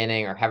very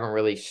beginning or haven't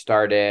really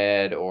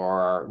started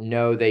or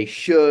know they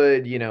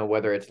should,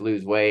 whether it's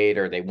lose weight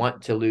or they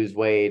want to lose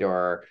weight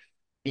or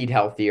eat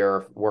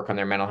healthier, work on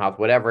their mental health,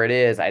 whatever it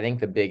is, I think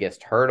the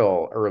biggest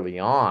hurdle early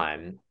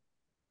on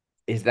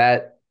is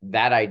that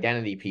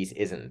identity piece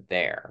isn't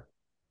there.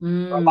 For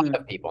a lot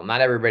of Mm. people,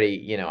 not everybody,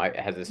 has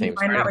the Do you same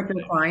find that strength. with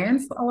your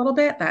clients a little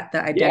bit that the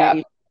Yeah,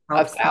 identity a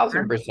helps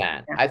thousand them?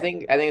 percent. Yeah. I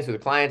think it's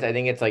with clients. I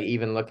think it's like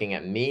even looking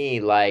at me,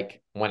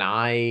 like when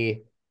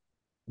I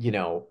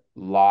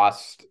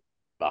lost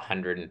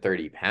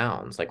 130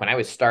 pounds. Like when I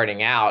was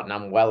starting out and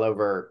I'm well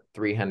over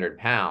 300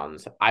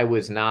 pounds, I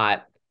was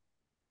not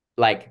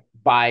like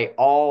by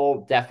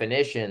all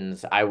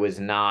definitions, I was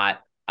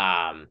not,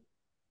 I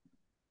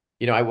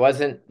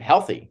wasn't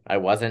healthy. I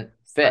wasn't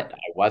fit.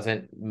 I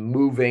wasn't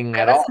moving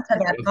at I all. listened to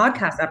that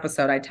podcast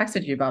episode. I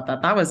texted you about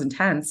that. That was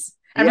intense.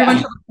 Everyone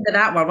Yeah, should listen to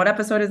that one. What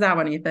episode is that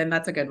one, Ethan?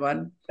 That's a good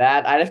one.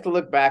 that I'd have to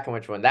look back on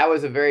which one. That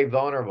was a very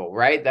vulnerable,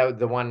 right? That was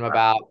the one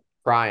about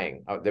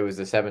crying. Oh, there was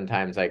the 7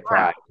 times I Yeah.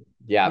 cried.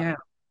 Yeah.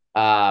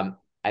 Yeah.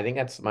 I think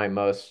that's my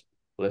most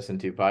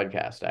listened to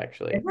podcast,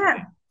 actually.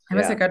 Yeah. It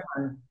was Yeah. a good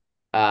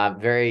one.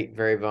 Very,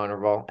 very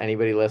vulnerable.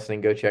 Anybody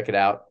listening, go check it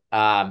out.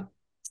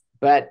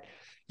 But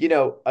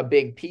a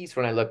big piece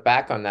when I look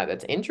back on that,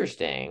 that's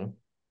interesting,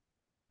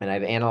 and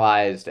I've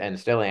analyzed and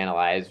still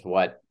analyze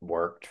what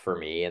worked for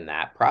me in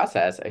that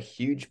process. A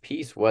huge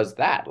piece was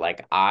that,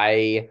 like,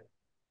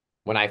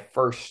 when I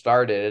first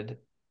started,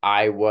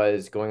 I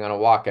was going on a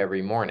walk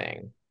every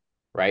morning,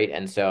 right?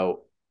 And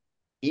so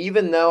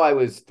even though I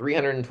was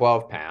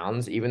 312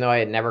 pounds, even though I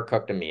had never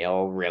cooked a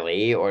meal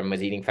really, or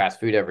was eating fast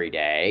food every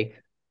day,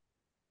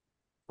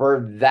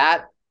 for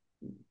that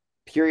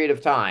period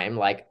of time,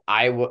 like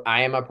I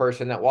am a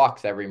person that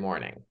walks every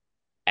morning.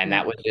 And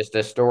that Yeah. was just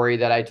a story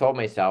that I told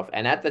myself.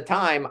 And at the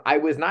time, I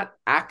was not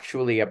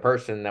actually a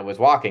person that was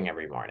walking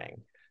every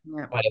morning.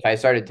 Yeah. But if I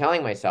started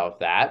telling myself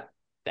that,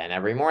 then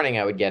every morning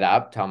I would get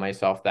up, tell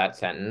myself that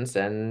sentence,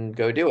 and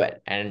go do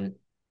it. And,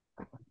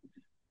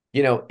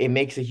 it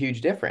makes a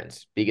huge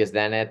difference because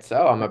then it's,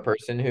 oh, I'm a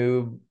person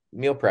who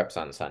meal preps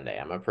on Sunday.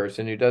 I'm a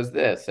person who does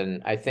this.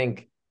 And I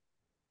think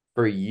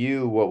for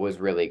you, what was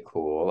really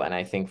cool, and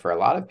I think for a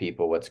lot of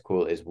people, what's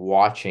cool is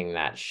watching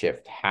that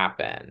shift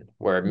happen,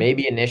 where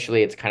maybe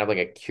initially it's kind of like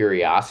a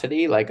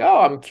curiosity, like,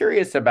 oh, I'm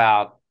curious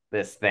about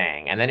this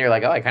thing. And then you're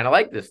like, oh, I kind of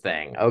like this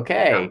thing. Yeah.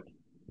 Okay.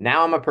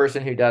 Now I'm a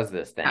person who does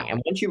this Yeah. thing.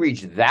 And once you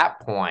reach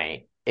that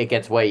point, it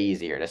gets way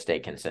easier to stay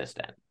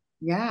consistent.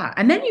 Yeah.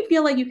 And then you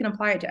feel like you can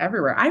apply it to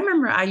everywhere. I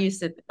remember I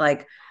used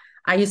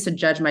to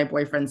judge my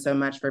boyfriend so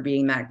much for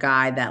being that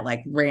guy that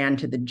like ran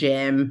to the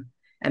gym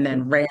and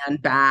then ran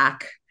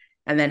back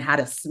and then had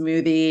a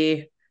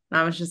smoothie. And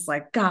I was just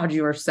like, God,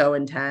 you are so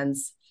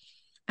intense.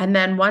 And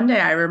then one day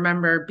I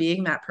remember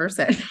being that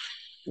person.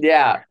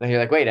 Yeah. And you're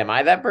like, wait, am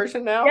I that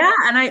person now? Yeah,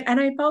 and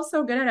I felt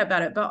so good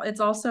about it. But it's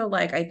also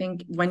like I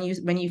think when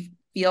you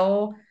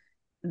feel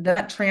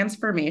that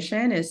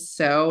transformation is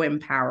so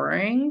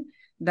empowering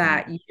Mm.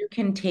 that you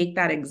can take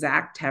that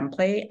exact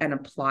template and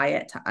apply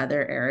it to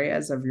other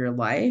areas of your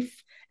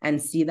life and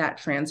see that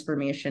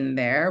transformation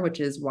there, which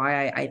is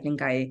why I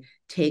think I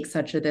take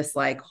such a this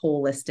like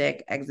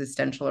holistic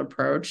existential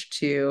approach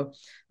to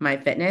my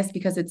fitness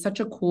because it's such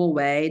a cool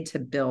way to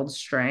build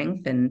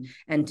strength and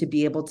to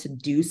be able to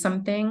do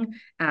something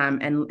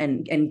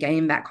and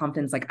gain that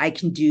confidence. Like I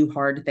can do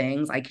hard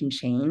things, I can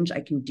change,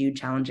 I can do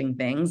challenging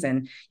things,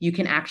 and you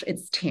can actually,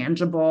 it's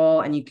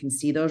tangible and you can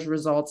see those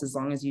results as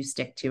long as you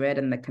stick to it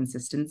and the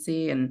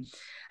consistency. And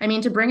I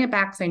mean, to bring it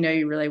back, because I know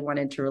you really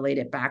wanted to relate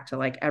it back to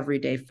like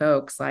everyday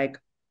folks, like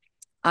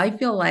I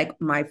feel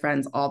like my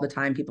friends all the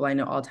time, people I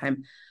know all the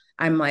time,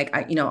 I'm like,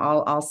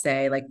 I'll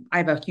say like I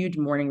have a huge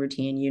morning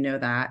routine. You know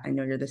that. I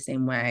know you're the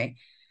same way.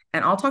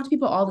 And I'll talk to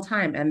people all the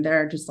time, and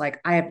they're just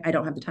like, I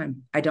don't have the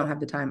time. I don't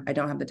have the time. I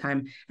don't have the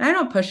time. And I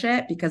don't push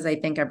it because I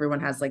think everyone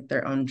has like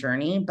their own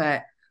journey.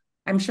 But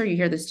I'm sure you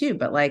hear this too.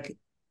 But like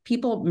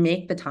people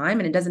make the time,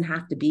 and it doesn't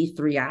have to be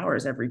 3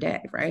 hours every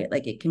day, right?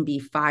 Like it can be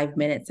 5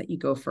 minutes that you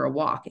go for a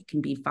walk. It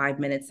can be 5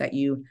 minutes that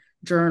you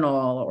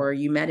journal or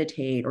you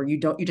meditate or you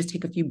just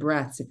take a few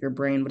breaths if your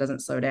brain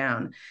doesn't slow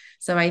down.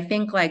 So I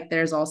think like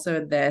there's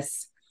also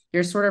this,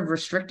 you're sort of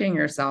restricting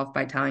yourself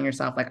by telling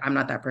yourself like I'm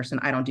not that person,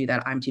 I don't do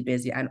that, I'm too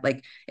busy. I'm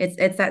like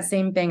it's that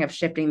same thing of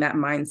shifting that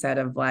mindset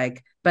of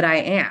like but I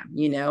am,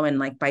 and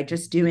like by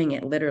just doing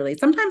it literally.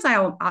 Sometimes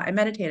I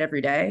meditate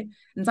every day,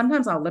 and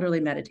sometimes I'll literally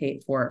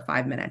meditate for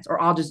 5 minutes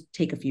or I'll just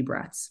take a few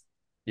breaths.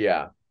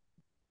 Yeah.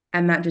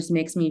 And that just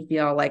makes me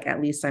feel like at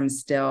least I'm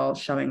still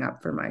showing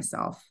up for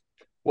myself.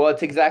 Well,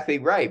 it's exactly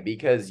right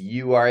because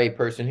you are a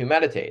person who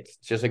meditates.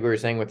 It's just like we were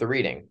saying with the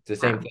reading. It's the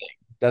same Yeah. thing.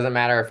 Doesn't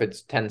matter if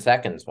it's 10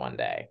 seconds one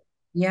day.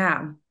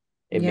 Yeah.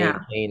 It Yeah.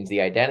 maintains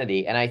the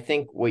identity. And I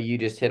think what you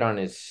just hit on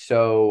is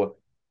so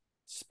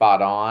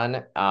spot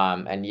on.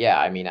 And yeah,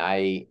 I mean,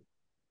 I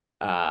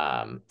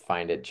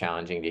find it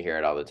challenging to hear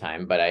it all the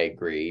time, but I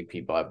agree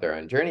people have their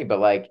own journey. But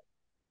like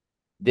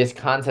this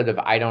concept of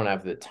I don't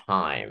have the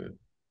time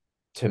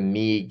to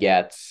me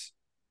gets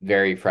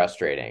very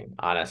frustrating,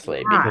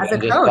 honestly, because As a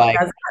I'm just coach, like,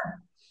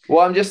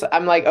 well,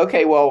 I'm like,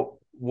 okay, well,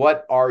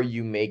 what are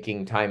you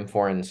making time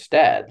for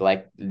instead?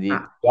 Like the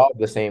all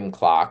the same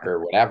clock or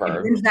you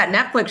whatever. binged that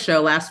Netflix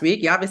show last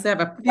week. You obviously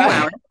have a few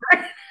hours.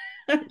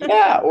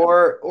 Yeah,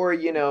 or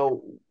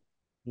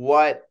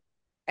what,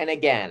 and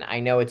again,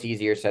 I know it's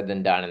easier said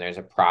than done, and there's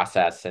a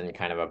process and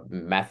kind of a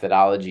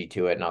methodology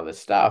to it and all this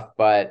stuff,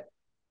 but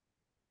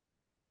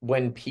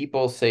when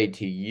people say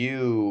to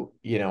you,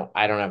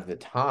 I don't have the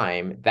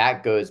time,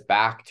 that goes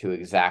back to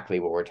exactly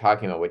what we're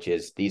talking about, which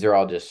is these are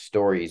all just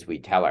stories we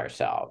tell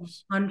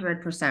ourselves.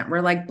 100%.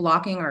 We're like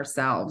blocking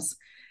ourselves.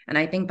 And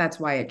I think that's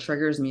why it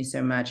triggers me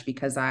so much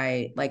because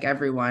I, like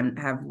everyone,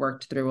 have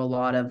worked through a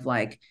lot of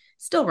like,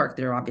 still work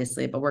through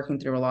obviously, but working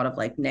through a lot of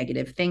like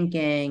negative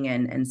thinking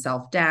and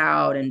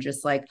self-doubt and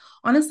just like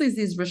honestly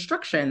these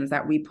restrictions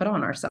that we put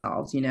on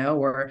ourselves,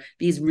 or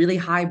these really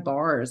high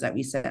bars that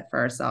we set for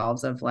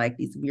ourselves of like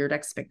these weird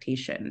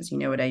expectations. You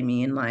know what I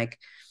mean? Like,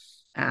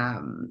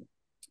 um,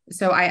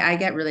 so I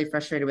get really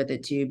frustrated with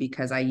it too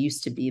because I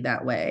used to be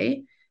that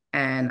way.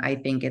 And I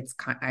think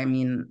I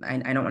mean,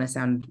 I don't want to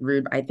sound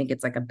rude, but I think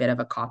it's like a bit of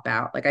a cop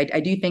out. Like,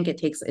 I do think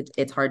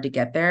it's hard to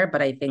get there,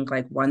 but I think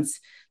like once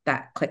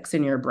that clicks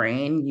in your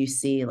brain, you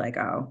see like,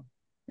 oh,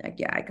 like,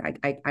 yeah,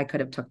 I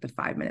could have took the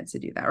 5 minutes to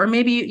do that. Or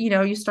maybe,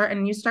 you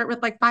start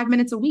with like 5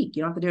 minutes a week.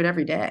 You don't have to do it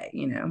every day.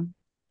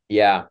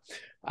 Yeah.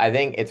 I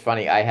think it's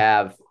funny.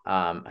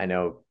 I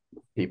know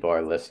people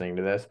are listening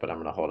to this, but I'm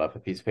going to hold up a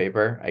piece of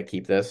paper. I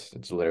keep this.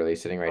 It's literally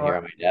sitting right here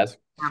on my desk,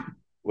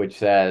 which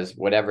says,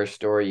 whatever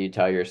story you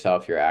tell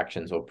yourself, your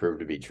actions will prove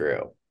to be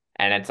true.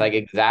 And it's like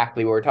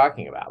exactly what we're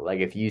talking about. Like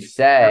if you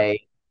say,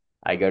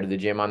 I go to the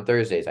gym on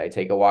Thursdays, I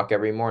take a walk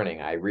every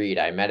morning, I read,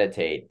 I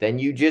meditate, then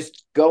you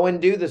just go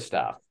and do the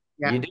stuff.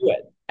 You Yeah. do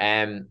it.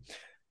 And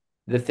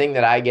the thing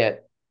that I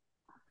get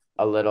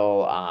a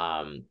little,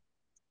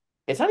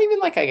 it's not even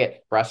like I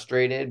get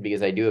frustrated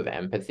because I do have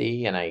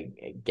empathy and I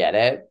get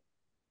it.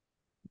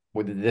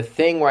 With the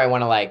thing where I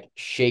want to like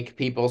shake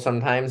people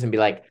sometimes and be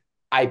like,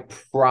 I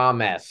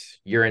promise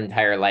your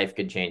entire life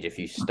could change if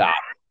you stop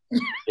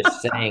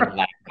just saying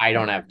like I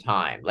don't have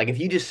time. Like if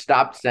you just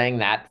stopped saying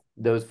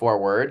those 4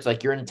 words,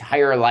 like your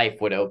entire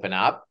life would open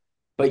up,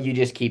 but you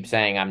just keep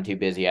saying I'm too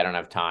busy, I don't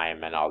have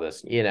time and all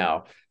this.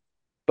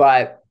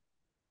 But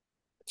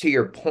to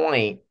your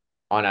point,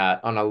 on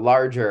a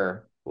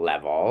larger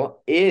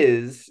level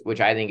is,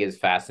 which I think is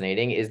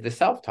fascinating, is the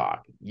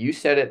self-talk. You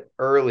said it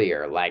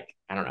earlier, like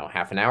I don't know,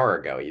 half an hour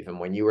ago, even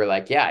when you were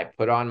like, yeah, I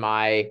put on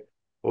my,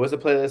 what was the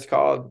playlist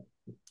called?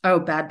 Oh,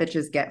 bad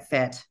bitches get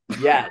fit.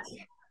 Yes,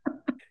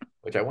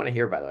 which I want to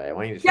hear, by the way. I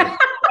want you to finish.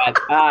 Yeah.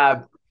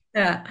 But,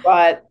 Yeah.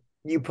 but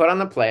you put on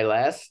the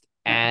playlist,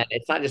 Yeah. and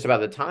it's not just about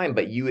the time,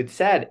 but you had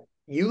said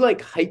you like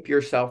hype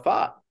yourself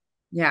up.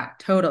 Yeah.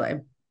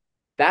 Totally.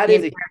 That The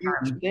is a entire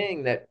huge time.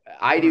 thing that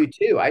I Yeah. do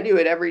too. I do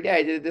it every day.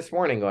 I did it this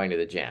morning going to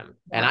the gym.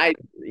 And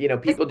Yeah.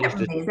 people Isn't that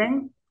just,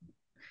 amazing?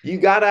 you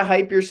gotta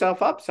hype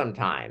yourself up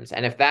sometimes.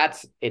 And if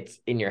it's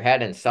in your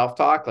head and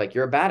self-talk, like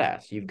you're a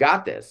badass. You've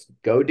got this.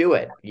 Go do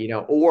it.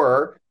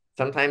 Or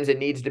sometimes it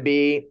needs to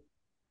be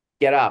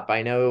get up.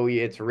 I know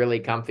it's really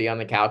comfy on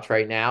the couch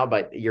right now,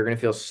 but you're going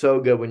to feel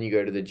so good when you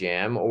go to the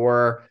gym,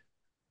 or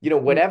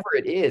whatever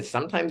it is.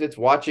 Sometimes it's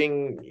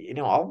watching,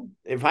 I'll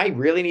if I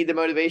really need the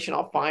motivation,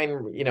 I'll find,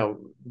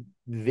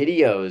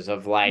 videos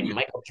of like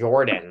Michael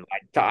Jordan.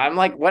 Like I'm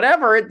like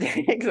whatever it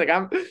takes. Like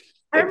I'm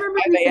I like remember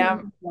 5 you a.m.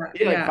 saying that.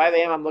 Yeah, like Yeah. 5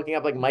 a.m. I'm looking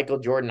up like Michael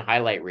Jordan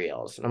highlight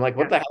reels. And I'm like,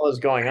 what Yeah. the hell is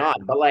going on?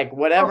 But like Oh,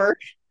 whatever,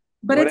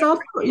 but it's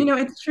whatever also, it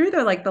is. it's true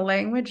though, like the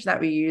language that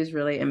we use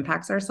really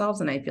impacts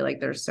ourselves. And I feel like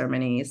there's so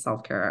many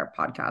self-care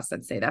podcasts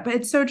that say that, but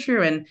it's so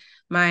true. And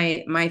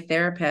my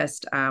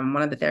therapist,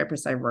 one of the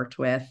therapists I worked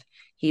with,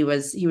 he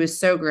was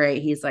so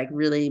great. He's like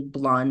really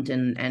blunt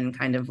and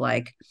kind of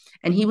like,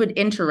 and he would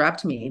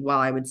interrupt me while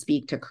I would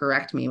speak to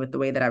correct me with the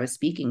way that I was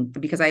speaking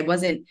because I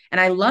wasn't, and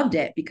I loved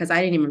it because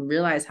I didn't even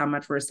realize how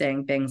much we're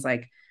saying things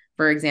like,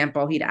 for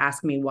example, he'd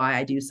ask me why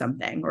I do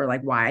something or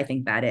like why I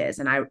think that is.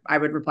 And I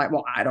would reply,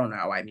 well, I don't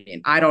know. I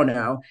mean, I don't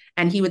know.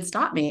 And he would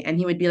stop me and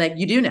he would be like,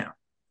 you do know.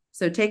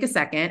 So take a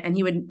second. And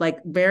he would like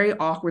very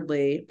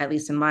awkwardly, at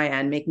least in my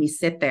end, make me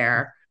sit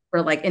there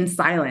for like in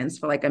silence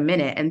for like a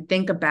minute and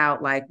think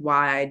about like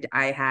why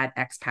I had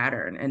X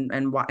pattern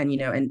and why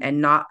and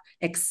not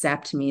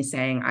accept me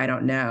saying I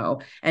don't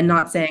know and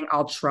not saying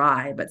I'll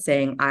try, but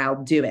saying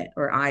I'll do it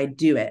or I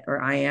do it or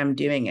I am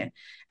doing it.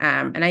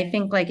 And I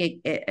think like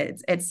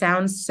it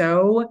sounds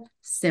so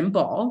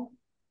simple,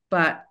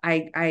 but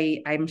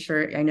I'm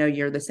sure I know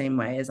you're the same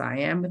way as I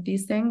am with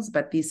these things,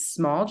 but these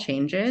small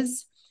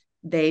changes,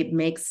 they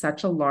make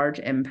such a large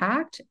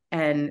impact.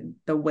 And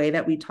the way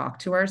that we talk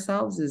to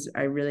ourselves is,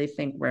 I really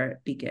think, where it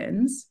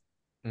begins.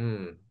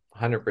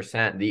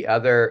 100%. The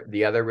other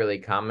really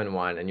common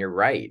one, and you're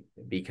right,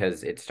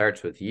 because it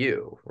starts with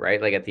you,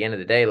 right? Like at the end of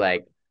the day,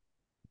 like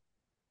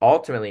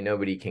ultimately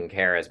nobody can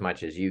care as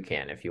much as you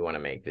can if you want to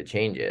make the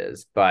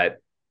changes.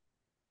 But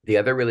the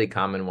other really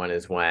common one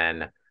is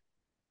when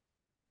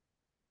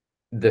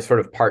the sort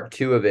of part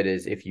two of it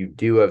is if you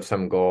do have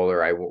some goal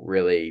or I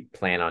really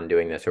plan on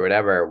doing this or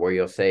whatever, where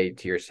you'll say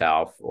to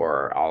yourself,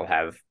 or I'll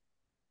have,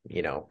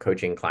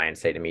 coaching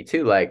clients say to me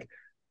too, like,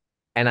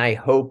 and I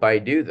hope I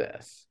do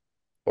this.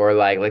 Or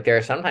like there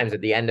are sometimes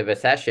at the end of a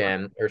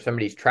session or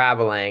somebody's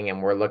traveling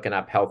and we're looking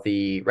up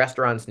healthy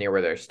restaurants near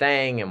where they're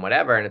staying and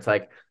whatever. And it's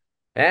like,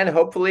 and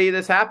hopefully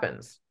this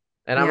happens.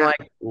 And I'm Yeah.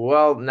 like,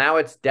 well, now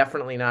it's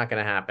definitely not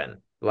going to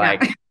happen. Yeah.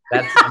 Like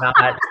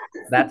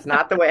that's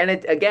not the way. And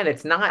it again,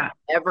 it's not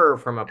Yeah. ever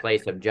from a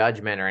place of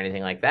judgment or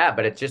anything like that,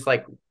 but it's just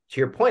like to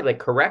your point, like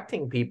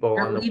correcting people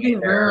on the way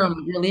there.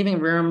 You're leaving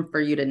room for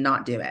you to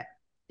not do it.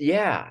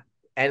 Yeah.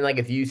 And like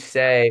if you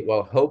say,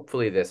 well,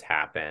 hopefully this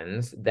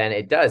happens, then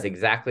it does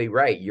exactly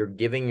right. You're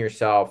giving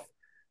yourself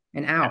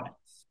And out.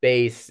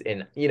 space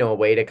and a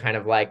way to kind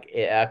of like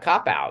a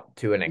cop out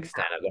to an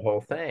extent of the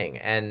whole thing.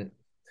 And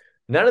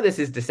none of this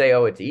is to say,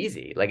 oh, it's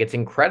easy. Like it's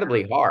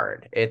incredibly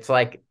hard. It's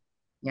like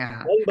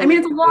Yeah. I mean,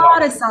 it's a unbelievably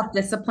lot of hard.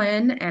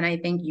 self-discipline. And I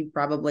think you've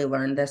probably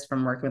learned this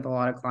from working with a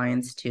lot of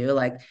clients too.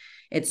 Like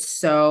it's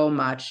so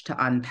much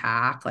to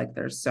unpack. Like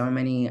there's so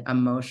many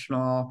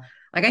emotional,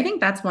 like I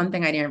think that's one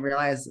thing I didn't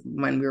realize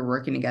when we were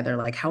working together,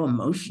 like how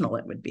emotional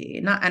it would be.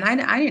 Not, and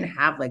I didn't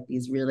have like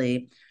these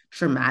really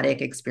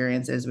traumatic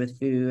experiences with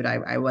food.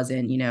 I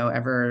wasn't,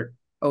 ever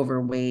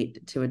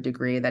overweight to a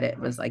degree that it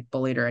was like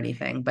bullied or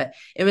anything, but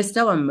it was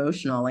still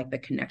emotional, like the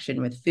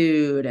connection with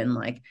food and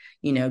like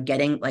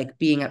getting like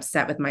being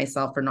upset with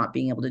myself for not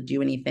being able to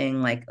do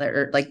anything like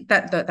or like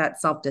that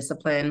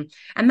self-discipline.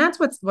 And that's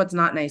what's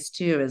not nice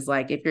too is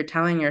like if you're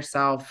telling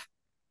yourself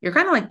you're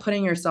kind of like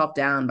putting yourself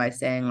down by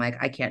saying like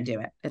I can't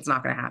do it. It's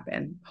not going to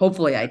happen.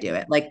 Hopefully I do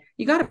it. Like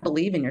you got to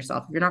believe in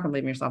yourself. If you're not going to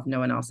believe in yourself, no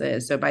one else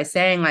is. So by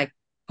saying like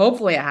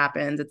hopefully it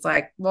happens, it's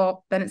like,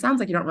 well, then it sounds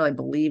like you don't really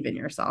believe in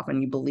yourself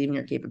and you believe in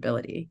your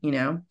capability.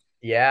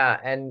 Yeah.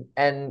 And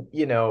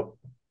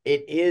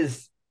it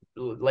is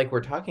like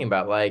we're talking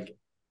about, like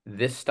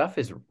this stuff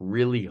is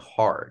really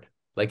hard.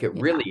 Like it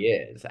Yeah. really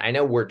is. I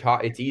know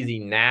it's easy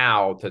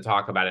now to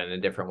talk about it in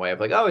a different way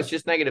of like, oh, it's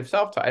just negative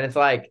self-talk. And it's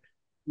like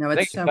No,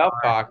 it's negative so hard.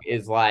 self-talk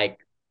is like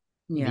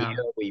the Yeah. air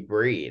we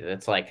breathe.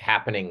 It's like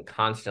happening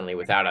constantly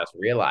without us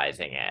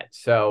realizing it.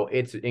 So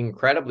it's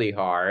incredibly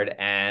hard.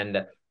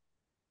 And,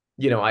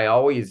 I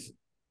always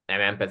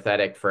am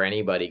empathetic for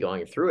anybody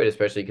going through it,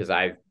 especially because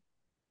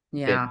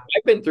Yeah.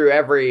 I've been through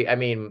I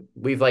mean,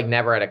 we've like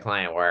never had a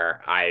client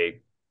where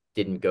I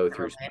didn't go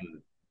through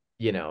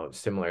some,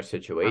 similar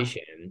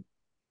situation.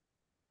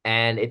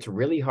 And it's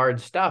really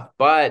hard stuff.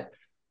 But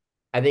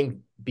I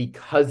think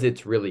because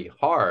it's really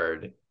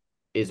hard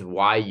is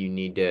why you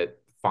need to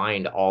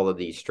find all of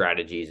these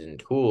strategies and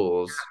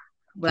tools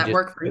to That just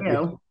work for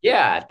you.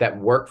 yeah, that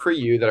work for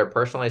you, that are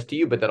personalized to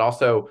you, but that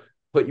also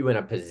put you in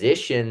a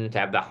position to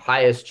have the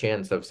highest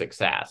chance of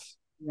success.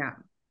 Yeah.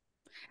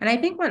 And I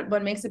think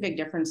what makes a big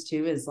difference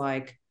too is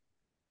like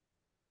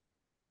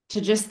to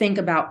just think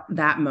about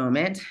that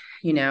moment,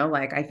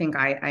 like I think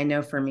I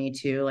know for me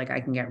too, like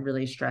I can get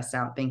really stressed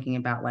out thinking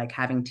about like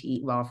having to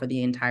eat well for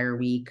the entire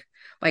week.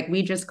 Like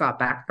we just got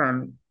back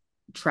from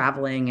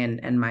traveling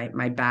and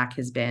my back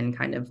has been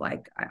kind of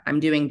like I'm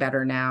doing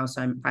better now.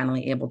 So I'm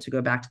finally able to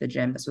go back to the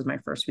gym. This was my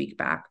first week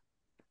back.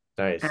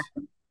 Nice.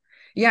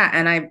 Yeah,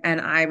 and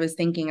I was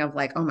thinking of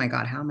like, oh my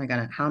God, how am I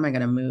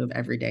gonna move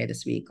every day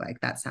this week? Like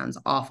that sounds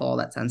awful.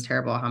 That sounds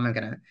terrible. How am I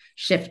gonna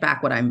shift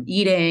back what I'm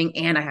eating?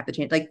 And I have to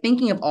change, like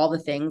thinking of all the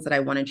things that I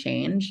want to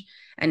change,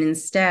 and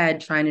instead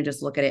trying to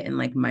just look at it in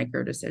like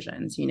micro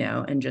decisions,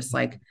 and just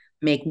like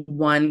make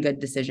one good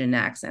decision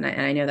next. And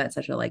I know that's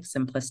such a like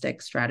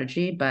simplistic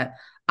strategy, but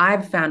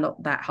I've found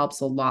that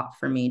helps a lot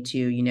for me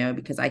too,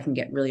 because I can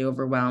get really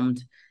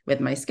overwhelmed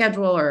with my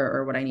schedule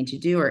or what I need to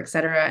do or et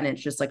cetera. And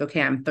it's just like,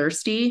 okay, I'm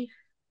thirsty,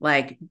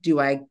 like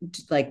why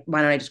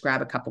don't I just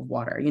grab a cup of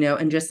water,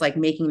 and just like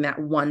making that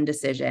one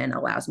decision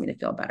allows me to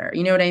feel better,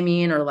 you know what I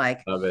mean? Or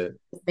like Love it.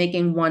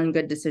 making one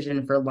good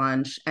decision for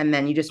lunch, and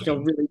then you just feel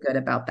really good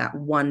about that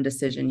one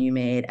decision you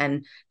made,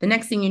 and the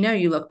next thing you know,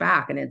 you look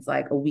back and it's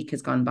like a week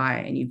has gone by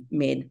and you've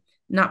made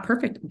not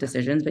perfect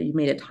decisions, but you've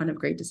made a ton of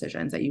great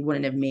decisions that you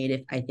wouldn't have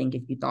made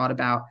if you thought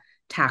about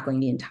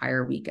tackling the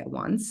entire week at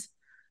once.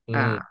 uh,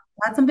 Mm.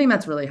 that's something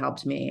that's really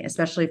helped me,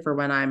 especially for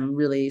when I'm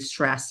really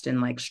stressed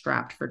and like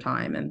strapped for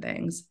time and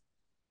things.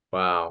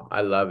 Wow,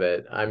 I love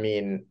it. I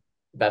mean,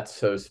 that's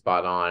so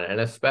spot on. And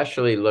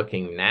especially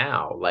looking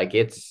now, like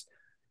it's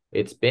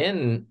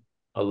been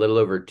a little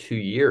over 2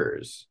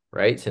 years,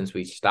 right? Since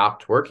we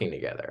stopped working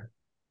together.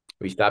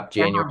 We stopped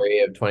Yeah. January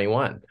of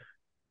 21.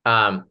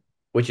 Um,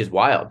 which is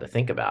wild to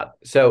think about.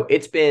 So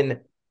it's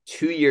been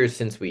 2 years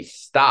since we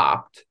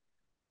stopped,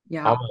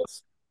 Yeah.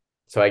 almost.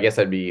 So I guess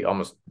that'd be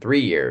almost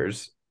 3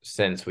 years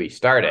since we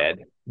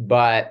started.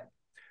 But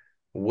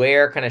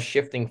we're kind of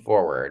shifting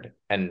forward,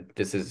 and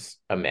this is,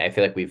 I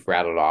feel like we've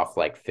rattled off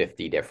like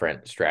 50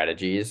 different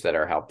strategies that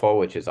are helpful,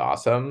 which is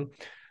awesome.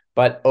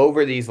 But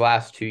over these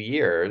last 2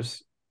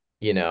 years,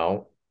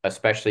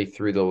 especially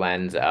through the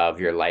lens of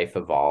your life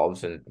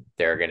evolves, and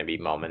there are going to be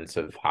moments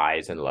of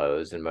highs and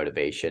lows and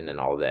motivation and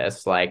all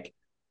this, like,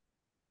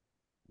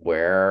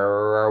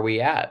 where are we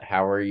at?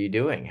 How are you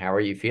doing? How are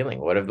you feeling?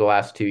 What have the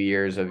last 2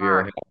 years of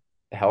your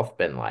health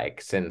been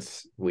like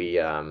since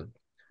we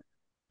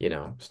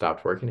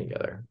stopped working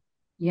together?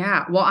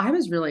 Yeah. Well, I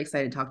was really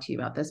excited to talk to you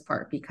about this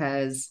part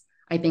because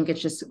I think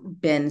it's just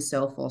been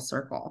so full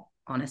circle,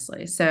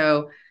 honestly.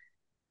 So,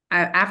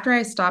 after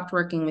I stopped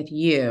working with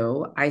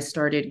you, I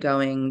started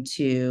going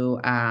to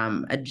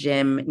a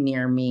gym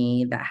near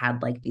me that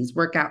had like these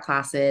workout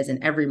classes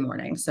and every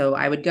morning. So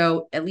I would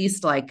go at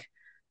least like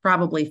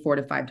probably 4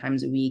 to 5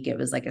 times a week. It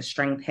was like a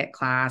strength hit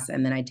class,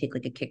 and then I'd take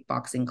like a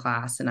kickboxing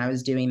class, and I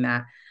was doing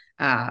that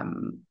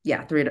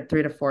yeah, 3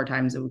 to 4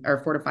 times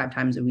or 4 to 5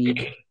 times a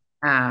week.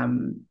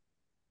 Um,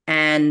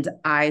 and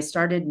I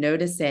started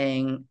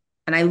noticing,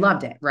 and I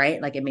loved it, right?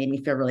 Like it made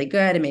me feel really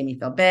good. It made me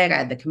feel big. I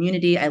had the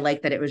community. I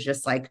liked that it was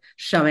just like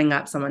showing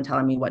up, someone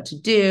telling me what to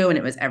do. And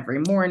it was every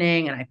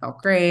morning, and I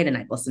felt great. And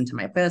I listened to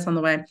my playlist on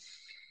the way.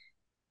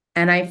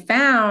 And I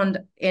found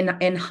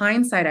in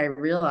hindsight, I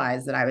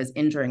realized that I was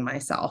injuring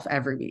myself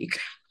every week.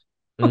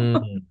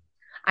 Mm,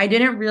 I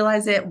didn't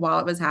realize it while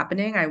it was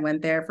happening. I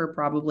went there for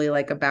probably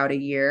like about a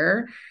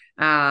year.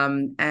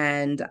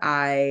 And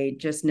I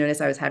just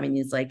noticed I was having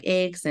these like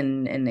aches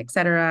and et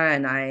cetera.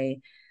 And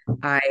I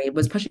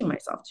was pushing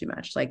myself too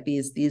much. Like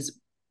these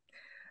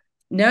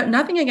no,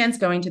 nothing against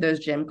going to those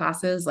gym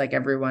classes like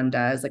everyone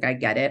does. Like I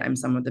get it. I'm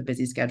someone with a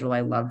busy schedule.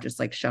 I love just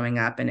like showing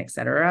up and et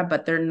cetera,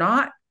 but they're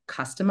not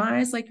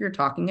customized like you're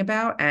talking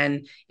about.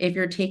 And if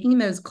you're taking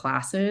those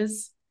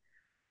classes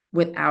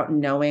without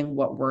knowing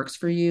what works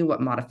for you,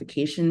 what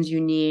modifications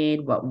you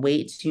need, what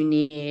weights you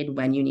need,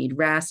 when you need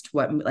rest,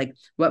 what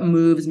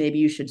moves maybe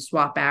you should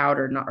swap out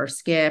or not or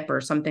skip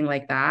or something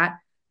like that.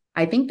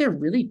 I think they're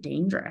really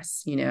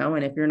dangerous,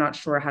 and if you're not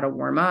sure how to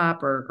warm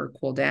up or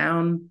cool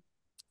down.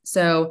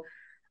 So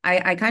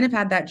I kind of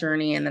had that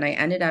journey, and then I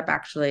ended up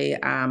actually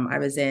I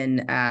was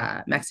in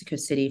Mexico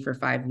City for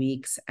 5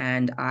 weeks,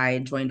 and I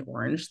joined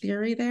Orange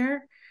Theory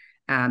there.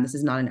 This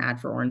is not an ad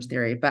for Orange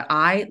Theory, but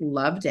I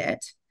loved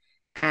it,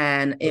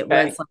 and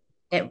okay.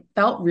 it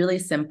felt really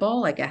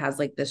simple. Like it has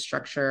like this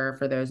structure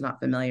for those not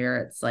familiar.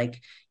 It's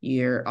like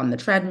you're on the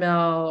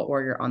treadmill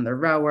or you're on the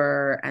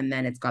rower, and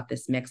then it's got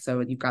this mix.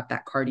 So you've got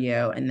that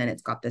cardio, and then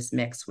it's got this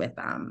mix with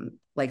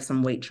like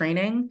some weight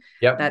training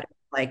Yep. that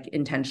like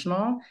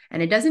intentional,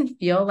 and it doesn't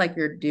feel like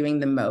you're doing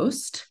the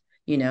most.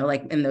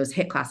 Like in those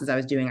hit classes I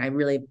was doing, I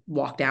really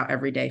walked out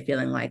every day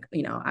feeling like,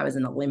 I was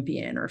an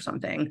Olympian or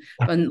something.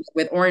 But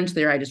with Orange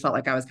Theory, I just felt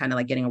like I was kind of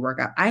like getting a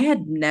workout. I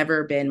had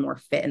never been more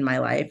fit in my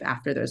life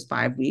after those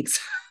 5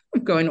 weeks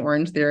of going to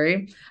Orange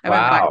Theory.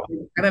 Wow.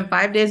 I went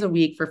 5 days a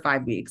week for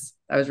 5 weeks.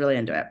 I was really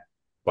into it.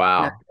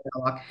 Wow.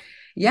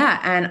 Yeah,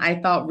 and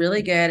I felt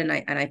really good, and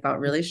I felt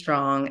really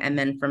strong. And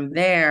then from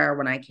there,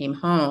 when I came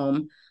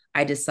home,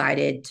 I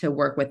decided to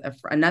work with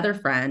another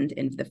friend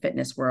in the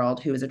fitness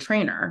world who is a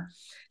trainer,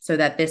 so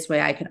that this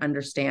way I could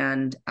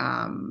understand.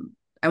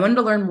 I wanted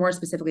to learn more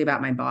specifically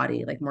about my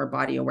body, like more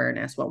body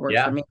awareness, what works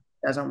for Yeah. me,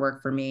 doesn't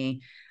work for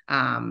me.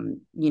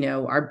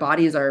 Our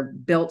bodies are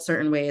built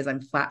certain ways.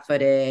 I'm flat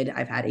footed.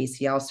 I've had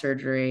ACL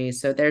surgery,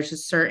 so there's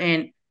just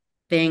certain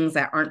things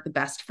that aren't the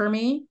best for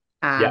me.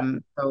 Yeah.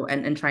 So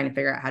and trying to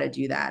figure out how to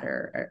do that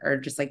or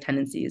just like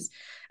tendencies.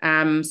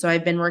 So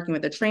I've been working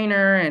with a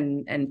trainer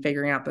and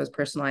figuring out those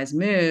personalized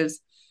moves.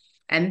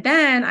 And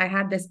then I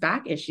had this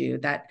back issue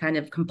that kind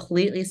of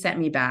completely set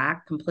me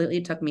back,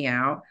 completely took me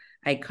out.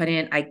 I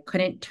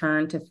couldn't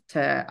turn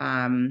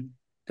to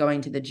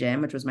going to the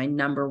gym, which was my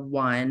number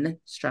one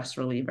stress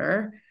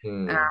reliever.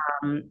 Hmm.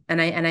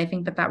 And I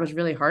think that was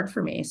really hard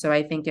for me. So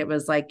I think it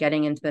was like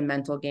getting into the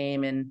mental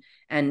game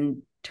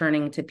and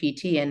turning to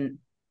PT. And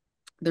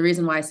the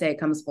reason why I say it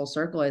comes full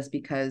circle is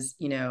because,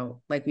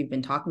 like we've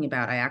been talking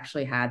about, I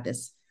actually had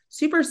this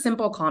super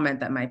simple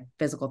comment that my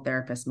physical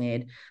therapist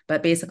made.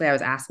 But basically, I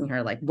was asking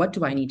her, like, what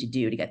do I need to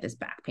do to get this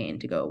back pain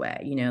to go away?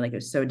 Like it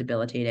was so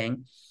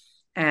debilitating.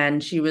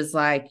 And she was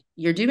like,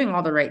 you're doing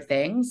all the right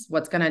things.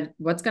 What's gonna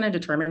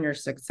determine your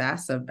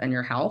success and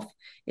your health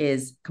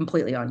is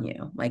completely on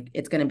you. Like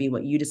it's gonna be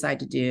what you decide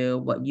to do,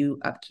 what you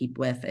upkeep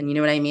with. And you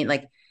know what I mean?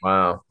 Like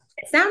Wow.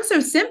 it sounds so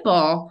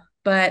simple,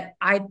 but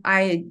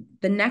I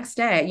the next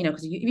day,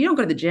 because if you don't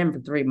go to the gym for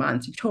 3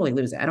 months, you totally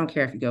lose it. I don't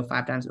care if you go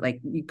 5 times,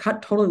 like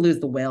totally lose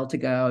the will to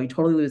go, you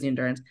totally lose the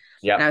endurance.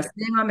 And I Yep. was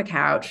sitting on the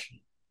couch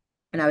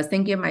and I was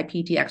thinking of my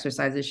PT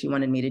exercises she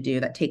wanted me to do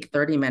that take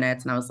 30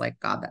 minutes. And I was like,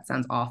 God, that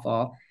sounds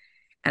awful.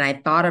 And I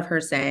thought of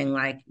her saying,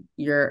 like,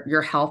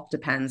 your health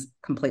depends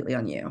completely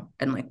on you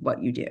and like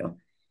what you do.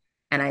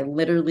 And I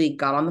literally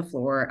got on the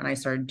floor and I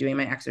started doing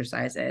my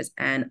exercises.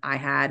 And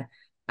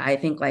I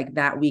think like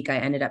that week, I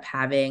ended up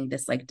having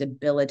this like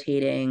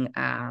debilitating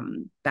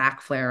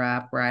back flare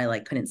up where I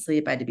like couldn't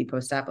sleep. I had to be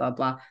post up, blah,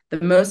 blah.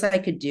 The most I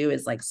could do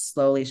is like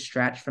slowly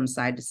stretch from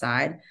side to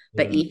side.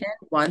 But Hmm. Ethan,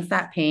 once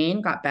that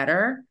pain got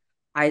better,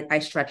 I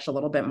stretched a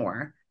little bit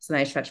more. So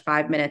then I stretched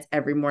 5 minutes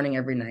every morning,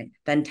 every night,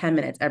 then 10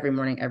 minutes every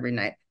morning, every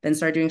night, then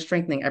started doing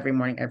strengthening every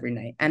morning, every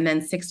night. And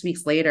then 6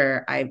 weeks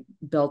later, I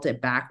built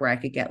it back where I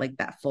could get like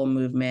that full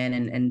movement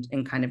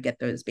and kind of get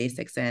those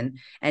basics in.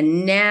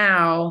 And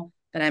now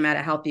that I'm at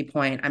a healthy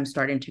point, I'm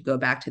starting to go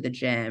back to the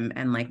gym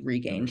and like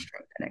regain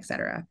strength and et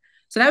cetera.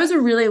 So that was a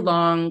really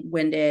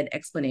long-winded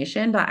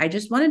explanation, but I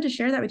just wanted to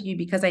share that with you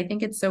because I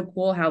think it's so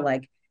cool how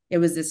like it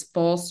was this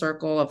full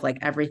circle of like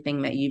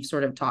everything that you've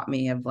sort of taught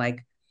me of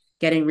like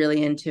getting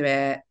really into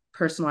it,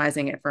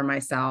 personalizing it for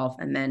myself,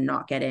 and then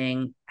not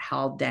getting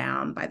held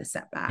down by the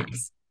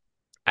setbacks.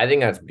 I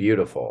think that's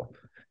beautiful.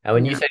 And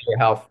when you Yeah. said your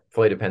health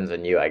fully depends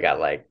on you, I got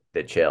like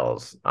the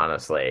chills,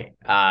 honestly.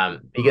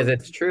 Because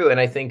it's true. And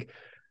I think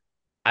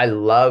I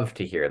love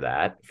to hear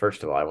that.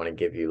 First of all, I want to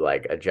give you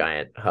like a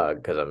giant hug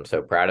because I'm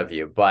so proud of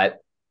you.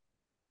 But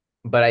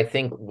I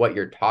think what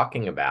you're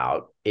talking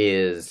about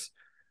is,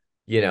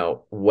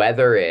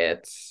 whether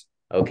it's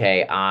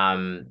okay,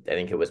 I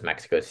think it was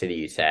Mexico City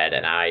you said,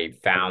 and I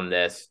found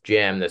this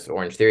gym, this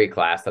Orange Theory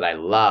class that I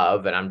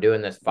love, and I'm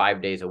doing this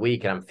 5 days a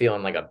week, and I'm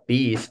feeling like a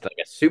beast, like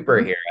a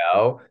Mhm.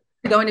 superhero.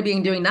 Going to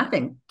being doing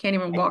nothing. Can't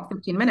even walk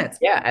 15 minutes.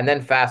 Yeah, and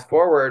then fast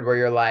forward where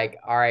you're like,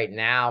 all right,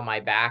 now my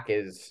back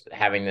is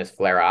having this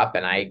flare up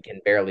and I can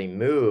barely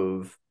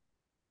move.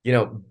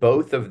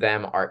 Both of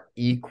them are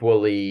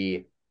equal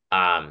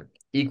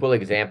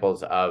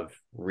examples of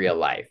real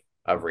life,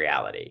 of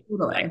reality.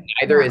 Like Totally.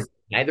 neither Yeah. is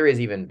neither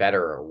is even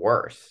better or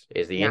worse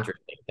is the Yeah.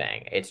 interesting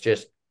thing. It's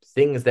just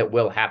things that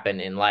will happen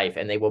in life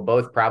and they will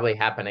both probably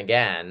happen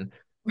again.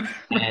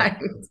 And Right.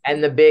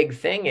 and the big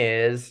thing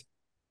is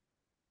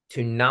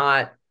to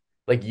not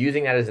like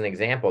using that as an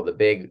example, the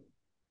big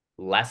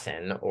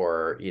lesson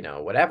or,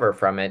 whatever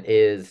from it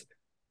is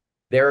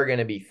there are going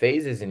to be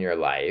phases in your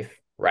life,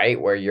 right,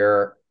 where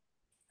you're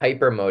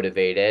hyper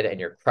motivated and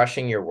you're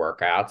crushing your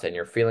workouts and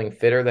you're feeling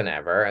fitter than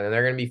ever. And then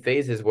there are going to be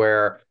phases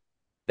where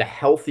the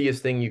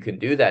healthiest thing you can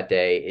do that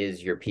day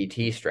is your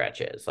PT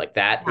stretches. Like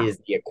that Yeah. is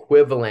the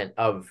equivalent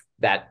of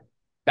that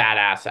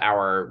badass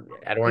hour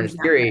at Orange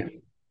Exactly.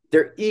 Theory.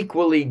 They're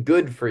equally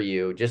good for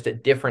you, just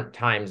at different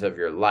times of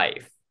your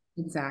life.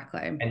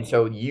 Exactly. And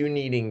so you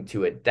needing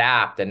to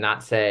adapt and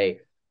not say,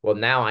 well,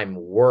 now I'm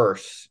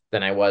worse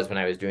than I was when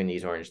I was doing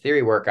these Orange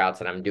Theory workouts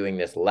and I'm doing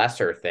this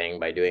lesser thing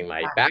by doing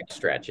my back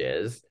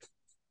stretches.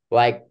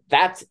 Like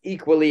that's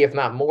equally, if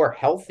not more,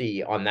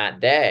 healthy on that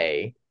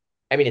day.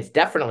 I mean, it's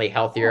definitely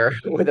healthier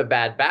with a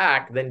bad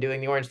back than doing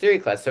the Orange Theory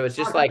class. So it's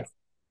just like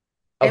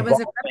It was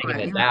evolving and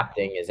equivalent. Yeah.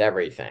 adapting is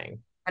everything.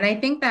 And I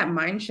think that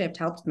mind shift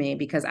helped me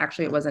because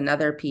actually it was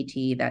another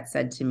PT that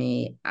said to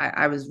me,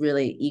 I was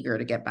really eager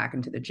to get back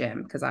into the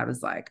gym because I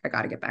was like, I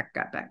got to get back,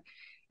 got back.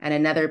 And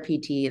another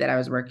PT that I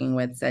was working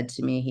with said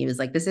to me, he was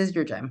like, this is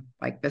your gym.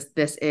 Like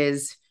this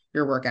is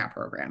your workout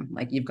program.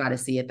 Like you've got to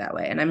see it that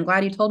way. And I'm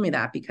glad you told me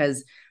that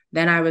because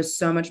then I was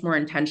so much more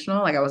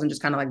intentional. Like I wasn't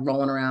just kind of like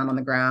rolling around on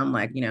the ground,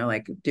 like,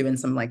 like doing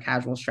some like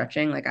casual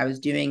stretching. Like I was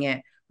doing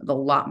it with a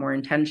lot more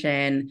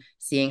intention,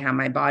 seeing how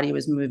my body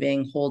was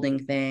moving, holding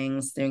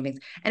things, doing things.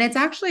 And it's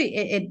actually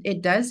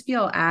it does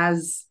feel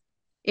as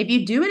if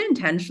you do it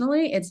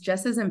intentionally, it's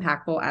just as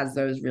impactful as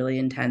those really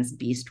intense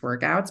beast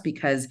workouts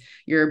because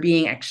you're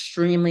being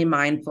extremely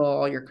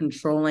mindful, you're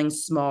controlling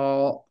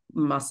small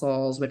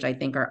muscles, which I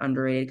think are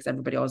underrated because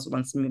everybody always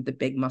wants to move the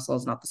big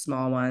muscles, not the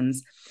small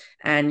ones.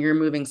 And you're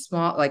moving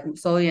small, like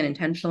slowly and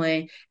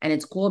intentionally. And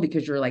it's cool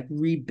because you're like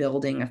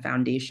rebuilding a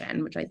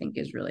foundation, which I think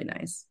is really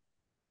nice.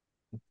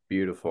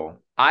 Beautiful.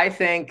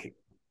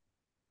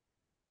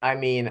 I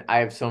mean, I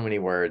have so many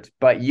words,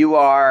 but you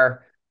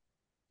are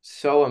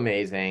so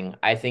amazing.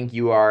 I think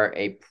you are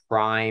a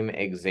prime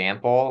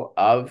example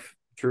of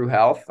true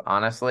health,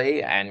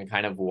 honestly, and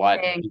kind of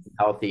what being Thanks.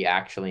 healthy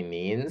actually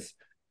means.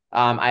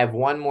 I have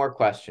one more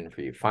question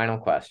for you. Final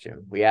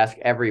question. We ask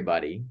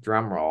everybody,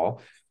 drum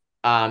roll.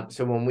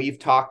 So when we've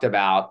talked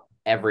about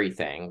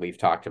everything we've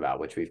talked about,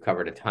 which we've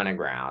covered a ton of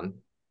ground,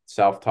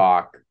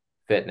 self-talk,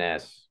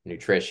 fitness,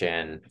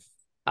 nutrition,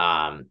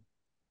 um,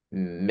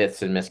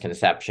 myths and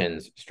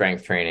misconceptions,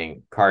 strength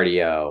training,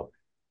 cardio,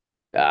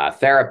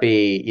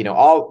 therapy,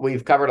 all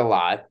we've covered a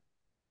lot.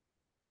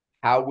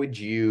 How would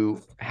you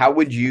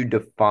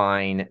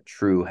define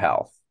true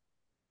health?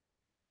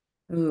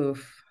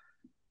 Oof.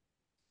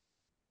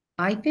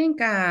 I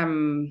think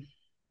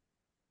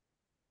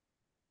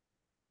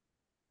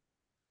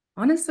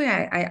honestly,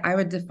 I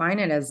would define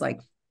it as like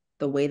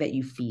the way that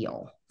you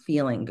feel,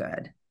 feeling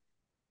good.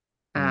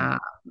 Mm. Uh,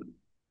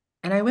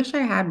 and I wish I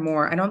had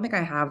more. I don't think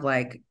I have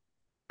like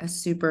a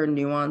super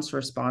nuanced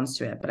response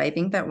to it, but I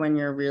think that when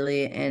you're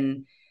really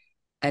in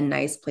a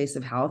nice place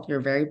of health, you're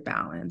very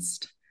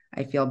balanced.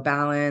 I feel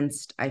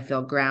balanced. I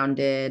feel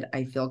grounded.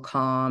 I feel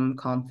calm,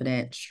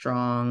 confident,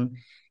 strong.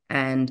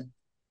 And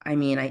I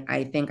mean,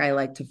 I think I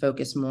like to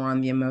focus more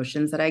on the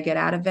emotions that I get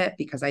out of it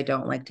because I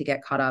don't like to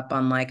get caught up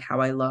on like how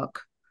I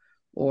look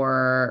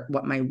or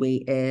what my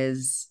weight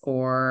is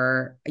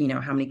or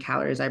how many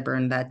calories I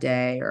burned that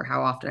day or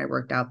how often I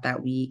worked out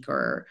that week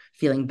or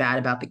feeling bad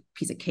about the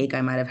piece of cake I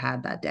might have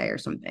had that day or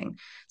something.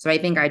 So I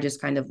think I just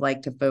kind of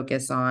like to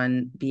focus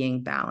on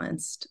being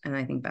balanced, and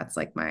I think that's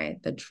like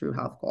the true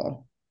health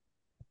goal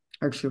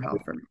or true health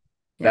for me.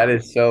 That Yeah.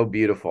 is so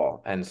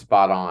beautiful and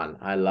spot on.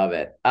 I love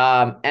it.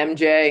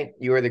 MJ,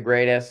 you are the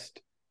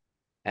greatest.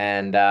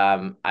 And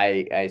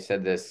I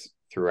said this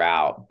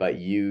throughout, but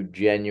you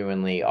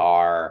genuinely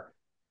are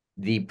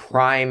the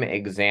prime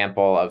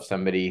example of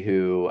somebody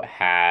who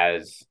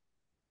has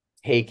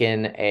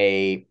taken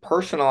a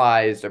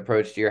personalized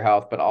approach to your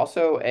health, but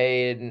also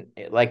an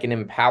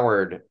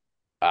empowered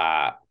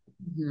uh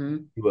Mm-hmm.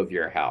 view of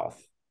your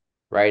health,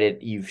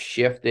 right? You've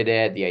shifted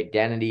it, the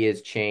identity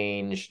has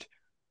changed.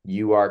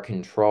 You are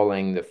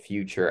controlling the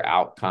future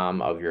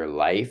outcome of your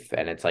life,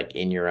 and it's like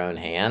in your own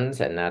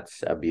hands, and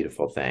that's a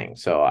beautiful thing.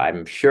 So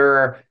I'm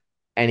sure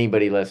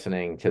anybody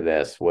listening to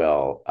this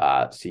will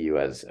see you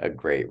as a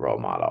great role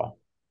model.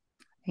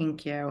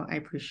 Thank you. I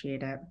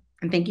appreciate it.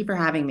 And thank you for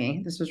having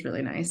me. This was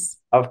really nice.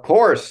 Of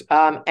course.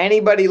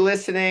 Anybody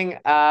listening,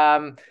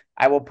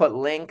 I will put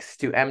links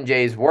to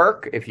MJ's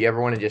work if you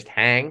ever want to just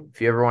hang,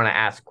 if you ever want to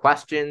ask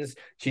questions.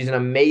 She's an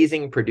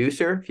amazing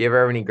producer. If you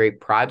ever have any great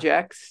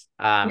projects,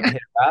 Yeah.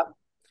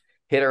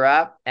 hit her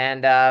up,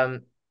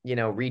 and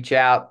reach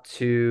out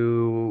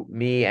to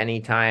me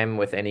anytime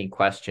with any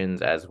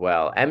questions as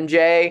well.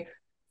 MJ,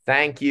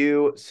 thank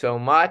you so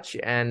much,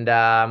 and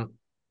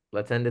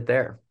let's end it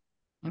there.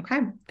 Okay.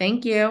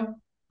 Thank you.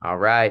 All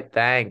right,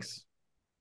 thanks.